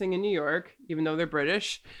practicing in New York, even though they're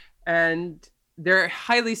British. And they're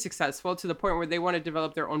highly successful to the point where they want to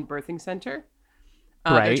develop their own birthing center.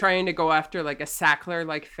 Right. They're trying to go after like a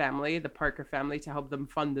Sackler-like family, the Parker family, to help them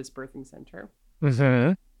fund this birthing center.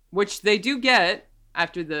 Mm-hmm. Which they do get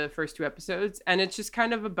after the first 2 episodes. And it's just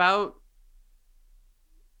kind of about...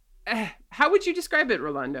 how would you describe it,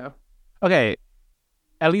 Rolando? Okay.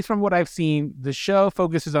 At least from what I've seen, the show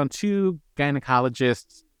focuses on 2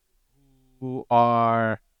 gynecologists who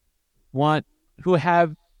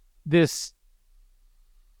have this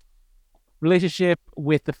relationship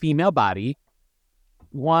with the female body.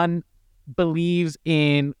 One believes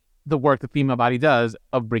in the work the female body does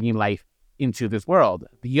of bringing life into this world.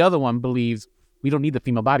 The other one believes we don't need the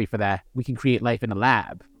female body for that. We can create life in a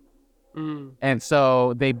lab. And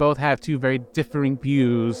so they both have 2 very differing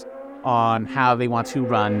views on how they want to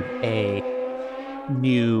run a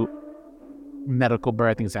new medical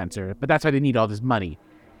birthing center. But that's why they need all this money.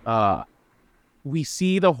 We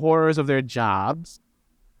see the horrors of their jobs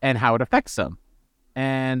and how it affects them.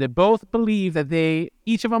 And they both believe that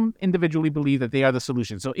each of them individually believe that they are the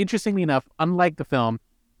solution. So interestingly enough, unlike the film,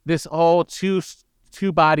 this whole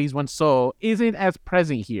two bodies, one soul isn't as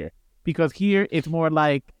present here. Because here it's more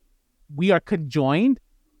like we are conjoined,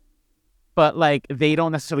 but like they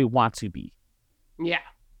don't necessarily want to be. Yeah.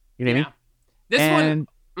 You know what I mean? This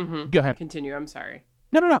one... Go ahead. Continue, I'm sorry.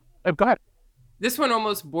 No. Go ahead. This one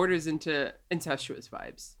almost borders into incestuous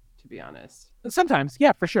vibes, to be honest. Sometimes,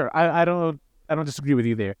 yeah, for sure. I don't disagree with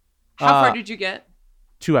you there. How far did you get?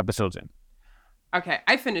 2 episodes in. Okay,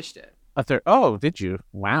 I finished it. A third. Oh, did you?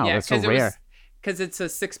 Wow, that's so rare. Because it's a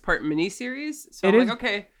 6-part miniseries. So I'm like,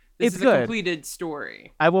 okay, this is a completed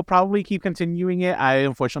story. I will probably keep continuing it. I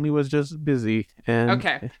unfortunately was just busy.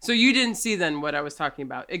 Okay, so you didn't see then what I was talking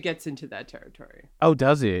about. It gets into that territory. Oh,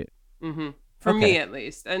 does it? Mm-hmm. For me, at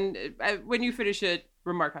least. And when you finish it,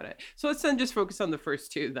 remark on it. So let's then just focus on the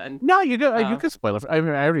first 2 then. No, you could spoil it. I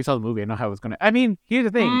already saw the movie. I know how it's going to... here's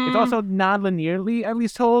the thing. It's also non-linearly at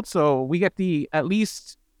least told. So we get the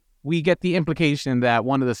implication that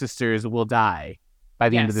one of the sisters will die by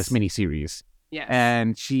the end of this miniseries. Yes.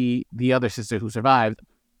 And the other sister who survived,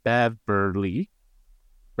 Beverly.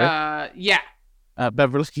 Right?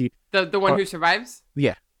 Beverly. The one who survives?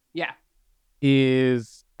 Yeah. Yeah.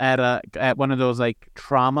 Is at one of those like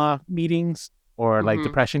trauma meetings or like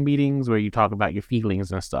depression meetings where you talk about your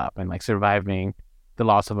feelings and stuff and like surviving the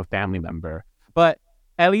loss of a family member. But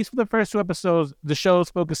at least for the first 2 episodes, the show's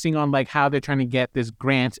focusing on like how they're trying to get this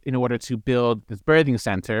grant in order to build this birthing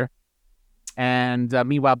center. And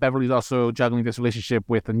meanwhile, Beverly's also juggling this relationship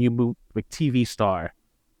with a new TV star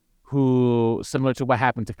who, similar to what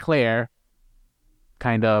happened to Claire,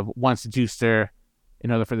 kind of wants to juice her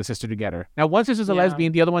in order for the sister to get her. Now, one sister's a Yeah.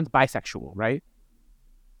 lesbian, the other one's bisexual, right?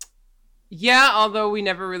 Yeah, although we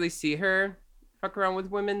never really see her fuck around with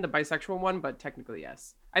women, the bisexual one, but technically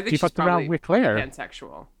yes. I think She she's fucked around probably with Claire.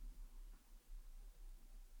 pansexual.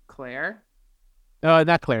 Claire?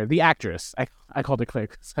 Not Claire, the actress. I called her Claire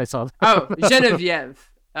because I saw that. Oh, Genevieve.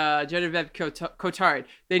 Genevieve Cotard.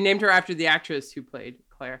 They named her after the actress who played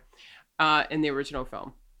Claire in the original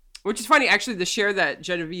film. Which is funny, actually, the share that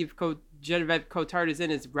Genevieve Cotard is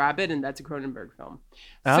in is Rabbit, and that's a Cronenberg film.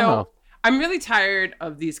 Oh. So I'm really tired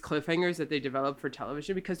of these cliffhangers that they develop for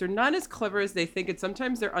television because they're not as clever as they think, and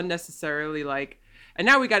sometimes they're unnecessarily like, and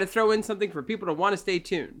now we got to throw in something for people to want to stay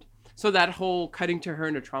tuned. So that whole cutting to her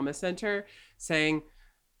in a trauma center saying,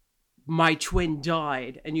 my twin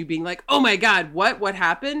died, and you being like, oh my God, what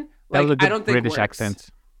happened? That Like, was a good I don't think British it works. accent.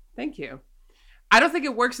 Thank you. I don't think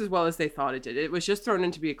it works as well as they thought it did. It was just thrown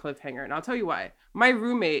in to be a cliffhanger, and I'll tell you why. My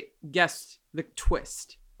roommate guessed the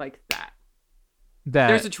twist like that.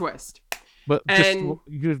 There's a twist. But and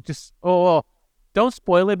don't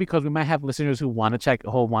spoil it because we might have listeners who want to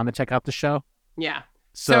check out the show. Yeah.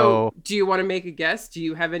 So do you want to make a guess? Do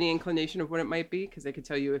you have any inclination of what it might be? Because they could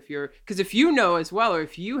tell you if you know as well, or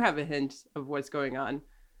if you have a hint of what's going on,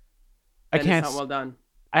 then it's not well done.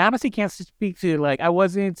 I honestly can't speak to, like,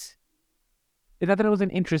 it's not that I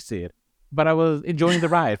wasn't interested, but I was enjoying the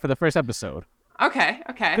ride for the first episode. Okay.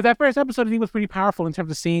 Because that first episode, I think, was pretty powerful in terms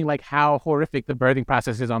of seeing, like, how horrific the birthing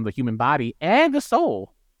process is on the human body and the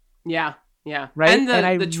soul. Yeah. Right? And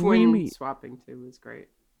And the twin swapping too was great.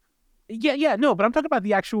 Yeah, no, but I'm talking about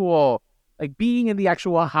the actual, like, being in the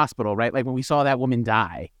actual hospital, right? Like, when we saw that woman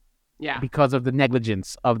die. Yeah. Because of the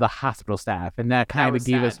negligence of the hospital staff. And that kind of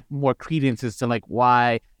gave us more credence as to, like,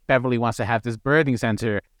 why Beverly wants to have this birthing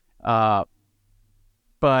center.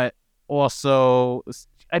 But also,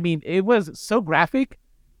 I mean, it was so graphic,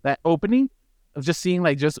 that opening of just seeing,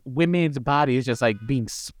 like, just women's bodies just, like, being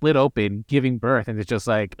split open, giving birth. And it's just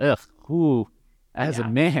like, ugh, who, as a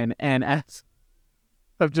man and as,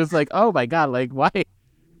 I'm just like, oh my God, like,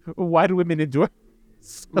 why do women endure?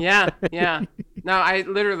 Yeah. No, I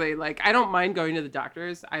literally, like, I don't mind going to the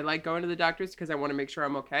doctors. I like going to the doctors because I want to make sure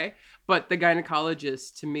I'm okay. But the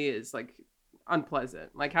gynecologist to me is, like,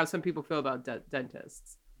 unpleasant, like how some people feel about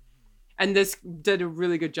dentists. And this did a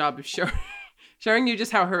really good job of showing you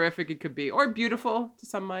just how horrific it could be, or beautiful to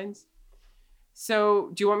some minds.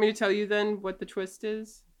 So do you want me to tell you then what the twist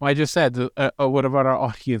is? Well, I just said, what about our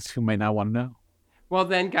audience who might not want to know? Well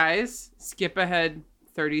then, guys, skip ahead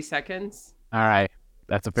 30 seconds. All right.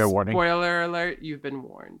 That's a fair warning. Spoiler alert, you've been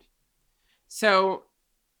warned. So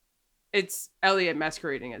it's Elliot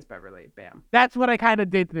masquerading as Beverly. Bam. That's what I kind of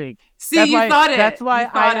did think. See, thought it. That's why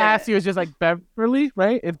I asked you. It's just like, Beverly,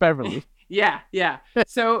 right? It's Beverly. Yeah.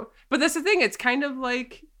 So, but that's the thing. It's kind of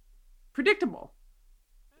like predictable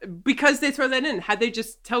because they throw that in. Had they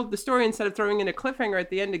just told the story instead of throwing in a cliffhanger at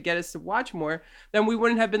the end to get us to watch more, then we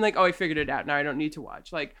wouldn't have been like, oh, I figured it out. Now I don't need to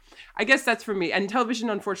watch. Like, I guess that's for me. And television,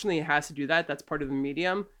 unfortunately, has to do that. That's part of the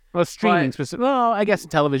medium. Well, streaming specific. Well, I guess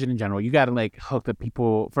television in general, you got to, like, hook the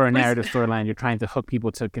people for a narrative storyline. You're trying to hook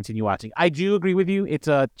people to continue watching. I do agree with you. It's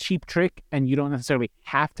a cheap trick, and you don't necessarily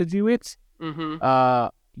have to do it.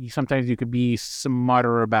 Mm-hmm. Sometimes you could be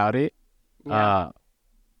smarter about it. Yeah.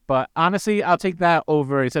 But honestly, I'll take that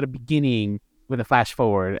over instead of beginning with a flash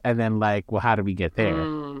forward and then, like, well, how do we get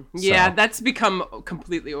there? Yeah, that's become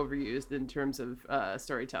completely overused in terms of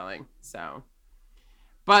storytelling. So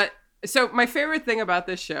my favorite thing about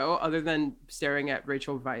this show, other than staring at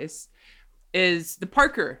Rachel Weisz, is the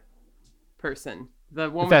Parker person, the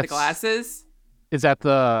one with the glasses. Is that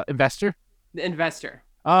the investor? The investor.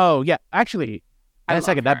 Oh, yeah. Actually, that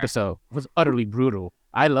second episode was utterly brutal.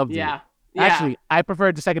 I loved it. Actually, I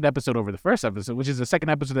preferred the second episode over the first episode, which is the second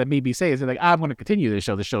episode that made me say, is like, I'm going to continue this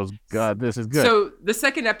show. This show's good. This is good. So the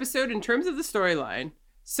second episode, in terms of the storyline,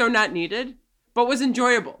 so not needed, but was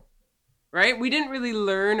enjoyable. Right? We didn't really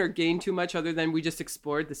learn or gain too much other than we just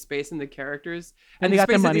explored the space and the characters and the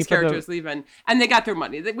space that these characters leave in. And they got their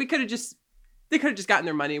money. They could have just gotten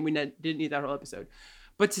their money and we didn't need that whole episode.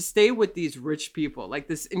 But to stay with these rich people, like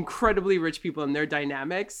this incredibly rich people and their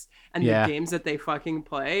dynamics and the games that they fucking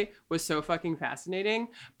play was so fucking fascinating.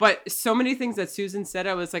 But so many things that Susan said,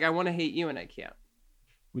 I was like, I want to hate you and I can't.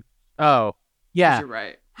 Oh, yeah. You're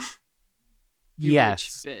right.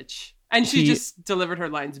 Yes. Rich bitch. And she just delivered her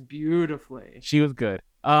lines beautifully. She was good.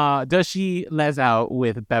 Does she les out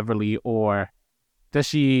with Beverly, or does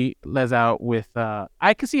she les out with...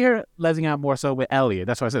 I could see her lesing out more so with Elliot.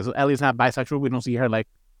 That's what I said. So Elliot's not bisexual. We don't see her, like,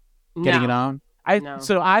 getting it on.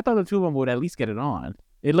 So I thought the two of them would at least get it on.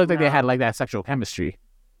 It looked like they had, like, that sexual chemistry.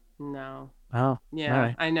 No. Oh. Yeah,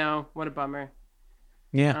 right. I know. What a bummer.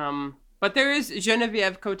 Yeah. But there is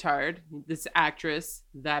Genevieve Cotard, this actress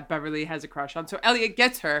that Beverly has a crush on. So Elliot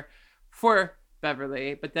gets her for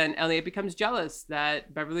Beverly, but then Elliot becomes jealous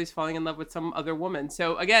that Beverly's falling in love with some other woman.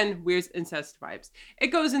 So again, weird incest vibes. It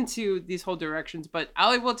goes into these whole directions, but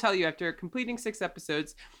I will tell you, after completing 6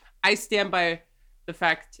 episodes, I stand by the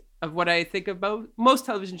fact of what I think about most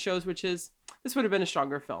television shows, which is this would have been a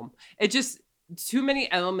stronger film. It just, too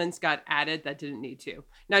many elements got added that didn't need to.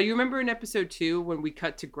 Now, you remember in episode 2 when we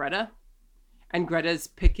cut to Greta? And Greta's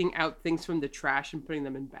picking out things from the trash and putting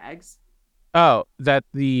them in bags? Oh, that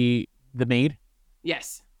the maid?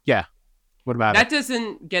 Yes. Yeah. What about that? it? That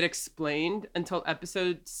doesn't get explained until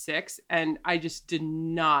episode 6, and I just did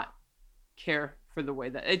not care for the way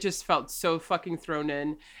that it just felt so fucking thrown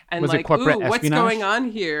in. And Was like, it corporate ooh, what's espionage? going on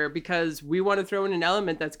here? Because we want to throw in an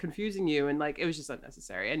element that's confusing you, and like, it was just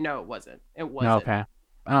unnecessary. And no, it wasn't. It wasn't. Okay.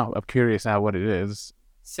 Oh, I'm curious now what it is.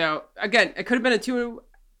 So again, it could have been a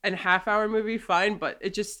 2.5 hour movie, fine, but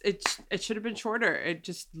it should have been shorter. It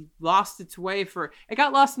just lost its way it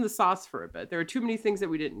got lost in the sauce for a bit. There were too many things that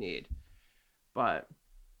we didn't need. But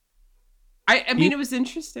I mean, it was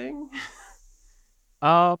interesting.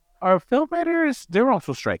 Our film writers, they're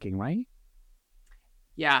also striking, right?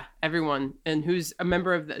 Yeah, everyone and who's a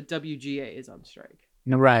member of the WGA is on strike.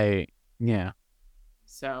 Right. Yeah.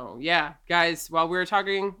 So yeah, guys, while we were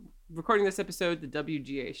recording this episode, the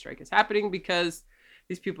WGA strike is happening because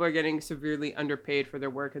these people are getting severely underpaid for their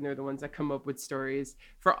work, and they're the ones that come up with stories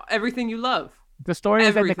for everything you love. The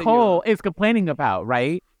stories that Everything Nicole is complaining about,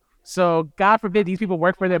 right? So God forbid these people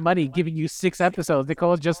work for their money, giving you 6 episodes.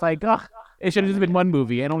 Nicole's just like, ugh, it should have just been one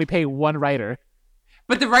movie and only pay one writer.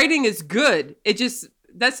 But the writing is good.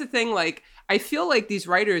 That's the thing. Like, I feel like these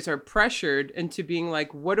writers are pressured into being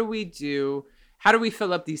like, what do we do? How do we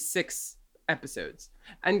fill up these 6 episodes?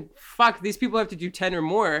 And fuck, these people have to do 10 or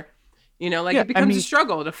more. You know, like, it becomes a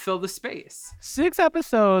struggle to fill the space. 6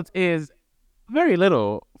 episodes is very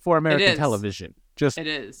little for American television. Just it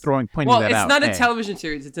is pointing that out. Well, it's not a television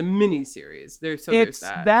series; it's a mini series. There's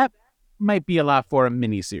that. That might be a lot for a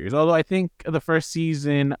mini series. Although I think the first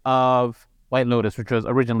season of White Lotus, which was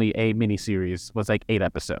originally a mini series, was like 8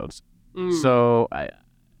 episodes. So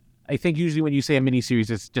I think usually when you say a mini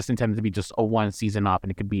series, it's just intended to be just a 1 season off,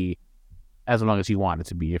 and it could be as long as you want it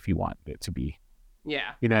to be, if you want it to be.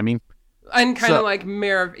 Yeah, you know what I mean. And kind of like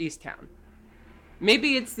Mayor of Easttown.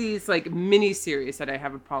 Maybe it's these like mini series that I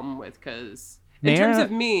have a problem with, because in terms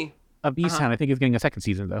of me of Easttown, I think it's getting a 2nd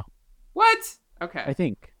season though. What? Okay. I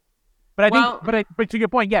think. But but to your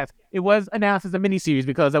point, yes, it was announced as a mini series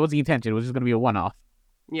because that was the intention. It was just going to be a one-off.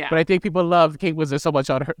 Yeah. But I think people love Kate Winslet so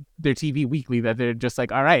much on their TV weekly that they're just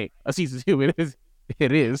like, all right, a season 2,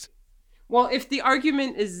 it is. Well, if the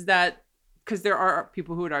argument is that, because there are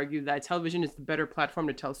people who would argue that television is the better platform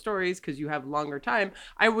to tell stories because you have longer time,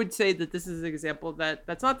 I would say that this is an example that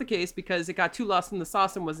that's not the case, because it got too lost in the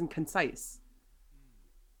sauce and wasn't concise.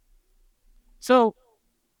 So,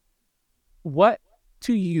 what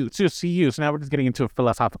to you, so now we're just getting into a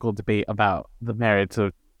philosophical debate about the merits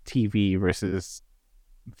of TV versus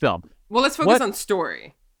film. Well, let's focus on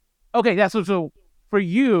story. Okay, that's so for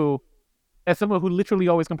you, as someone who literally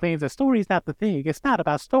always complains that story is not the thing. It's not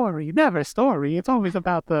about story, never story. It's always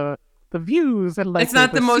about the views and like. It's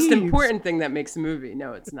not the most important thing that makes a movie.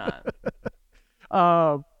 No, it's not.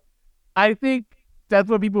 I think that's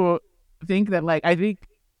what people think, that like, I think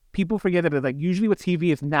people forget that like usually with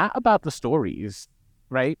TV it's not about the stories,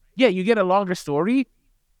 right? Yeah, you get a longer story,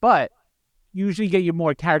 but usually get you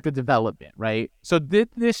more character development, right? So did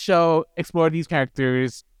this show explore these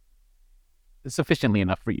characters sufficiently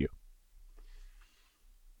enough for you?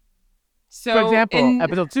 So, for example,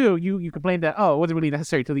 episode 2, you complained that, it wasn't really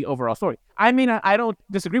necessary to the overall story. I mean, I don't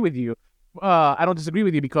disagree with you. I don't disagree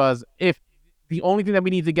with you, because if the only thing that we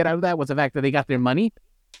need to get out of that was the fact that they got their money,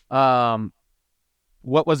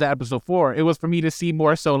 what was that episode for? It was for me to see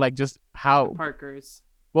more so like just how Parkers.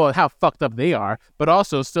 Well, how fucked up they are, but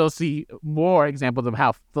also still see more examples of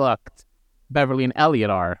how fucked Beverly and Elliot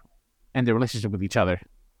are and their relationship with each other.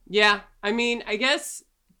 Yeah, I mean, I guess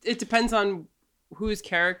it depends on whose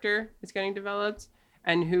character is getting developed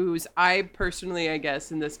and whose I personally, I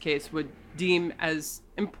guess, in this case, would deem as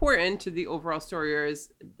important to the overall story, or as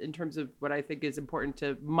in terms of what I think is important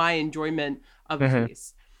to my enjoyment of a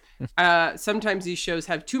piece. Sometimes these shows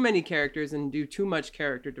have too many characters and do too much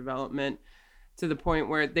character development to the point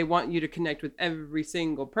where they want you to connect with every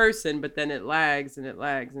single person, but then it lags and it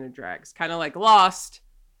lags and it drags. Kind of like Lost,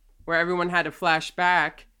 where everyone had a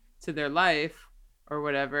flashback to their life or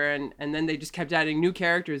whatever, and then they just kept adding new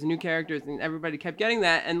characters, and everybody kept getting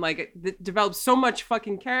that, and like it developed so much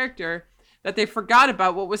fucking character that they forgot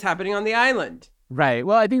about what was happening on the island. Right.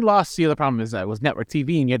 Well, I think Lost, the other problem is that it was network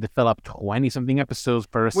TV and you had to fill up 20-something episodes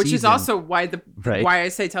per season. Which is also why Right. why I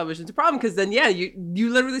say television's a problem, because then,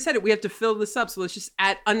 you literally said it. We have to fill this up, so let's just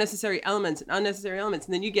add unnecessary elements,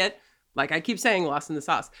 and then you get, like I keep saying, lost in the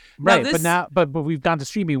sauce. Right, but we've gone to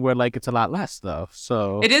streaming where like it's a lot less though.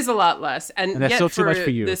 So it is a lot less, and that's yet still too much for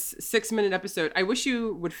you. This 6-minute episode, I wish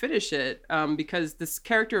you would finish it, because this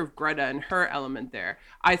character of Greta and her element there,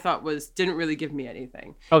 I thought didn't really give me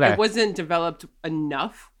anything. Okay, it wasn't developed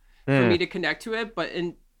enough for me to connect to it, but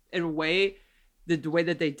in a way, the way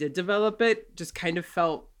that they did develop it just kind of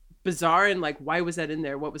felt bizarre, and like, why was that in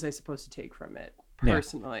there? What was I supposed to take from it?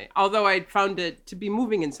 Personally, although I found it to be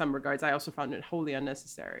moving in some regards, I also found it wholly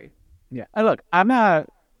unnecessary. Yeah, and look, I'm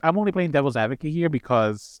only playing devil's advocate here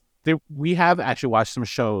because we have actually watched some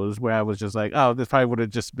shows where I was just like, oh, this probably would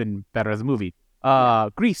have just been better as a movie.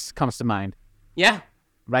 Grease comes to mind. Yeah,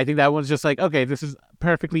 right. I think that one's just like, okay, this is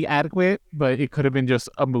perfectly adequate, but it could have been just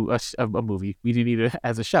a movie. We didn't need it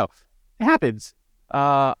as a show. It happens.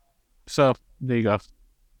 So there you go.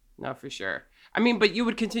 No, for sure. I mean, but you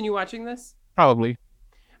would continue watching this? Probably.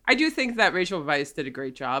 I do think that Rachel Weisz did a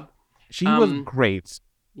great job. She was great.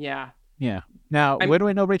 Yeah. Yeah. Now, where do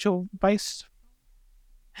I know Rachel Weisz?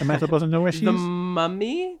 Am I supposed to know where she is? The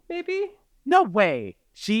Mummy, maybe? No way.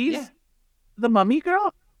 She's the Mummy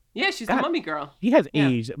girl? Yeah, she's the Mummy girl. She has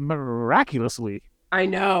aged miraculously. I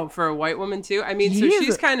know, for a white woman too. I mean,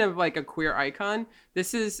 she's kind of like a queer icon.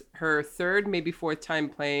 This is her third, maybe fourth time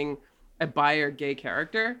playing a bi or gay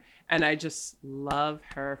character. And I just love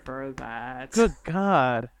her for that. Good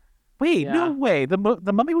God. Wait, no way. The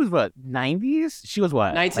Mummy was what, 90s? She was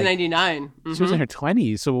what? 1999. Like, she was in her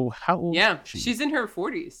 20s. So how old is she? She's in her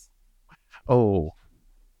 40s. Oh.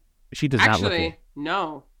 She does not look it. Actually,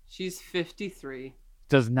 no. She's 53.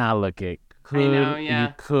 Does not look it. I know, yeah.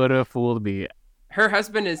 You could have fooled me. Her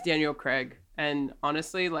husband is Daniel Craig. And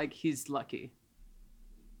honestly, like, he's lucky.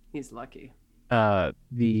 He's lucky.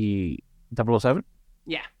 The 007?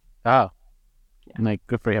 Yeah. Oh, like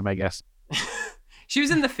good for him, I guess. She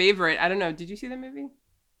was in The Favorite. I don't know. Did you see that movie?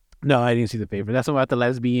 No, I didn't see The Favorite. That's about the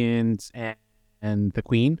lesbians and the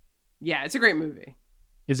Queen. Yeah, it's a great movie.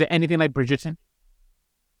 Is it anything like Bridgerton?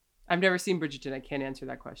 I've never seen Bridgerton. I can't answer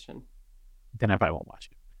that question. Then I probably won't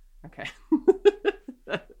watch it.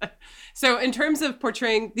 Okay. So in terms of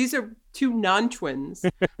portraying, these are two non-twins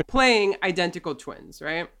playing identical twins,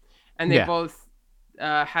 right? And they both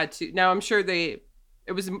had to. Now I'm sure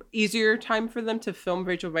it was an easier time for them to film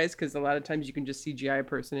Rachel Weisz because a lot of times you can just CGI a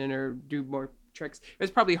person in or do more tricks. It was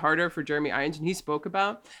probably harder for Jeremy Irons, and he spoke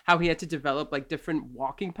about how he had to develop like different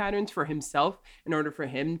walking patterns for himself in order for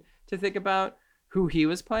him to think about who he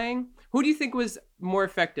was playing. Who do you think was more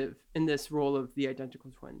effective in this role of the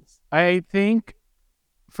identical twins? I think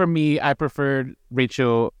for me, I preferred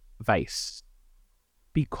Rachel Weisz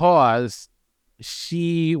because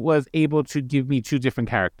she was able to give me two different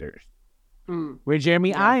characters. Where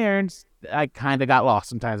Jeremy Irons, I kind of got lost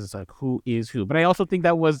sometimes. It's like, who is who? But I also think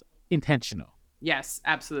that was intentional. Yes,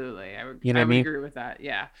 absolutely. I would agree with that.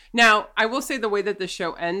 Yeah. Now, I will say the way that the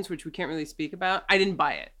show ends, which we can't really speak about, I didn't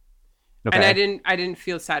buy it. Okay. And I didn't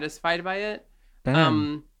feel satisfied by it.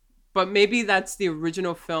 But maybe that's the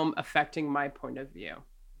original film affecting my point of view.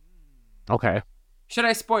 Okay. Should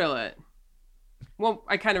I spoil it? Well,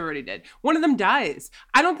 I kind of already did. One of them dies.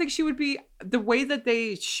 I don't think she would be... The way that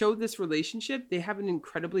they show this relationship, they have an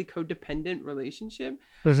incredibly codependent relationship.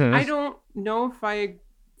 Mm-hmm. I don't know if I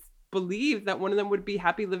believe that one of them would be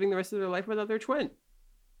happy living the rest of their life without their twin.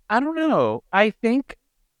 I don't know. I think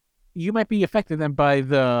you might be affected then by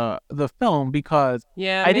the film because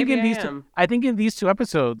I think in these two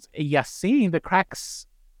episodes, you're seeing the cracks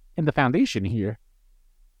in the foundation here.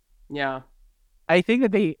 Yeah. I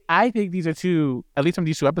think these are two, at least from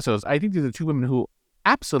these two episodes, I think these are two women who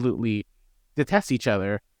absolutely detest each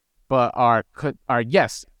other, but are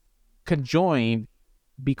conjoined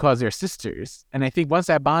because they're sisters. And I think once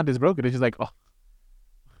that bond is broken, it's just like, oh,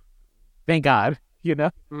 thank God, you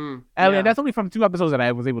know? And that's only from two episodes that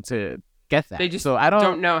I was able to get that. They just I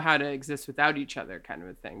don't know how to exist without each other kind of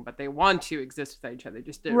a thing, but they want to exist without each other,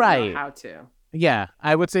 just don't know how to. Yeah,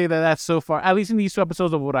 I would say that's so far, at least in these two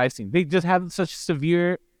episodes of what I've seen. They just have such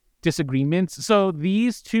severe disagreements. So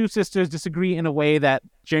these two sisters disagree in a way that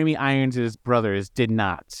Jeremy Irons' brothers did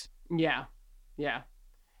not. Yeah, yeah.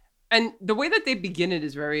 And the way that they begin it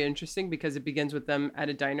is very interesting because it begins with them at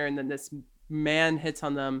a diner and then this man hits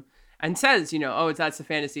on them and says, oh, that's a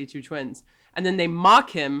fantasy, two twins. And then they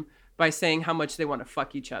mock him by saying how much they want to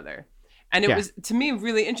fuck each other. And it was, to me,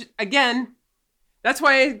 really interesting. Again, that's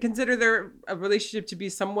why I consider their relationship to be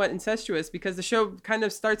somewhat incestuous because the show kind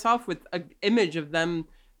of starts off with an image of them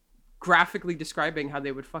graphically describing how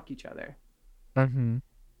they would fuck each other. Mm-hmm.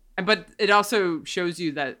 But it also shows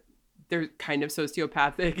you that they're kind of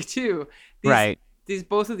sociopathic too. Right.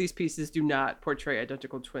 Both of these pieces do not portray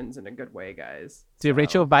identical twins in a good way, guys. Did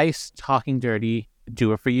Rachel Weisz talking dirty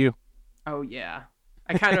do it for you? Oh yeah,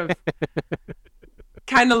 I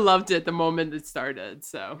kind of loved it the moment it started.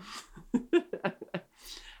 So,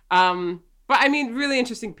 but I mean, really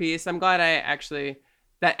interesting piece. I'm glad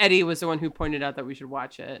that Eddie was the one who pointed out that we should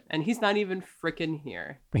watch it, and he's not even freaking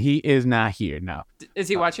here. He is not here. No. Is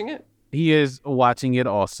he watching it? He is watching it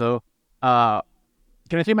also.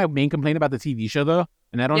 Can I say my main complaint about the TV show though?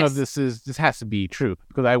 And I don't know if this has to be true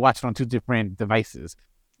because I watched it on 2 different devices.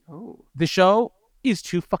 Oh. The show is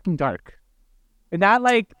too fucking dark. And not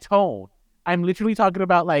like tone. I'm literally talking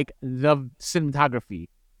about like the cinematography.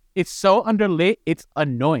 It's so underlit, it's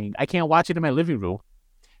annoying. I can't watch it in my living room.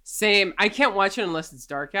 Same. I can't watch it unless it's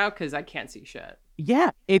dark out because I can't see shit. Yeah,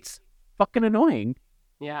 it's fucking annoying.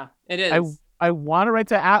 Yeah, it is. I want to write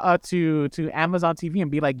to Amazon TV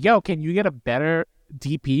and be like, yo, can you get a better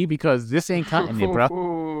DP because this ain't cutting it,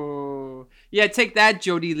 bro. Yeah, take that,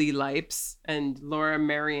 Jodie Lee Lipes and Laura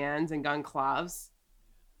Marianne's and Gonclaves.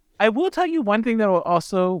 I will tell you one thing that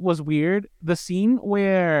also was weird. The scene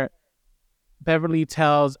where Beverly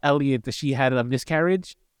tells Elliot that she had a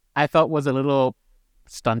miscarriage, I thought was a little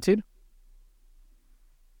stunted.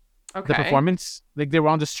 Okay. The performance, like they were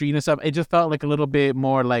on the street and stuff, it just felt like a little bit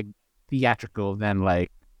more like theatrical than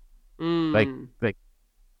like filmic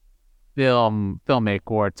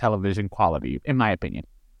or television quality, in my opinion.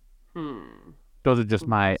 Those are just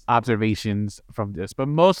my observations from this. But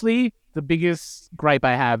mostly, the biggest gripe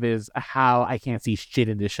I have is how I can't see shit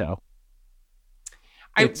in this show.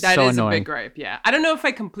 That is a big gripe, yeah. I don't know if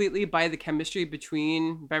I completely buy the chemistry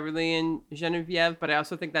between Beverly and Genevieve, but I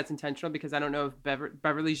also think that's intentional because I don't know if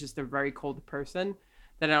Beverly's just a very cold person,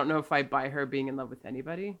 that I don't know if I buy her being in love with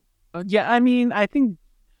anybody. Yeah, I mean, I think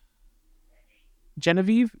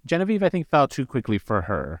Genevieve, I think, fell too quickly for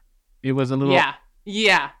her. It was a little...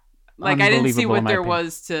 Yeah. Like, I didn't see what there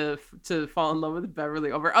was to fall in love with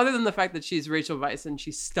Beverly over, other than the fact that she's Rachel Weisz and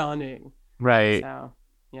she's stunning. Right. So,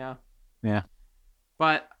 yeah. Yeah.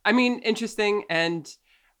 But, I mean, interesting. And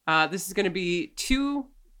this is going to be 2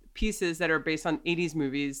 pieces that are based on 80s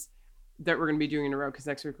movies that we're going to be doing in a row, because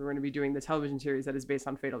next week we're going to be doing the television series that is based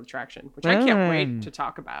on Fatal Attraction, which I can't wait to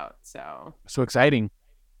talk about. So exciting.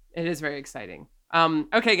 It is very exciting.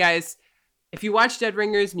 Okay, guys. If you watch Dead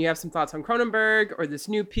Ringers and you have some thoughts on Cronenberg or this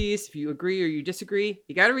new piece, if you agree or you disagree,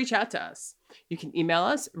 you got to reach out to us. You can email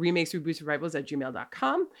us,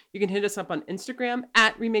 remakesrebootsrevivals@gmail.com. You can hit us up on Instagram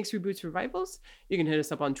 @remakesrebootsrevivals. You can hit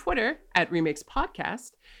us up on Twitter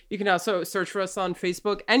 @remakespodcast. You can also search for us on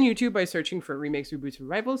Facebook and YouTube by searching for Remakes, Reboots,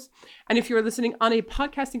 Revivals. And if you're listening on a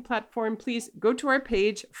podcasting platform, please go to our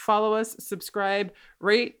page, follow us, subscribe,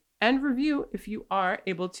 rate, and review if you are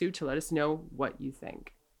able to let us know what you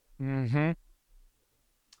think. Mm-hmm.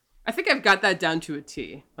 I think I've got that down to a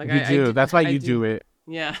T. Like you do. That's why you do it.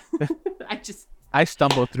 Yeah. I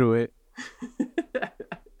stumble through it.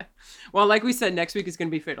 Well, like we said, next week is going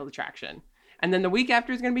to be Fatal Attraction. And then the week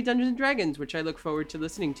after is going to be Dungeons & Dragons, which I look forward to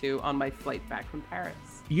listening to on my flight back from Paris.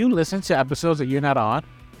 You listen to episodes that you're not on?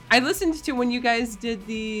 I listened to when you guys did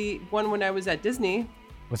the one when I was at Disney.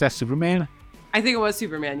 Was that Superman? I think it was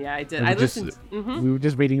Superman. Yeah, I did. We were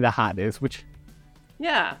just reading the hotness, which...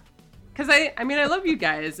 Yeah. Because I mean, I love you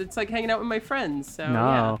guys. It's like hanging out with my friends.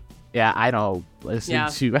 So, Yeah, I don't listen to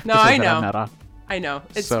episodes that I'm not on. I know.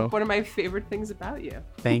 It's one of my favorite things about you.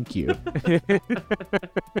 Thank you.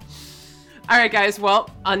 All right, guys. Well,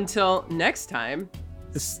 until next time,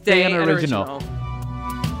 stay unoriginal.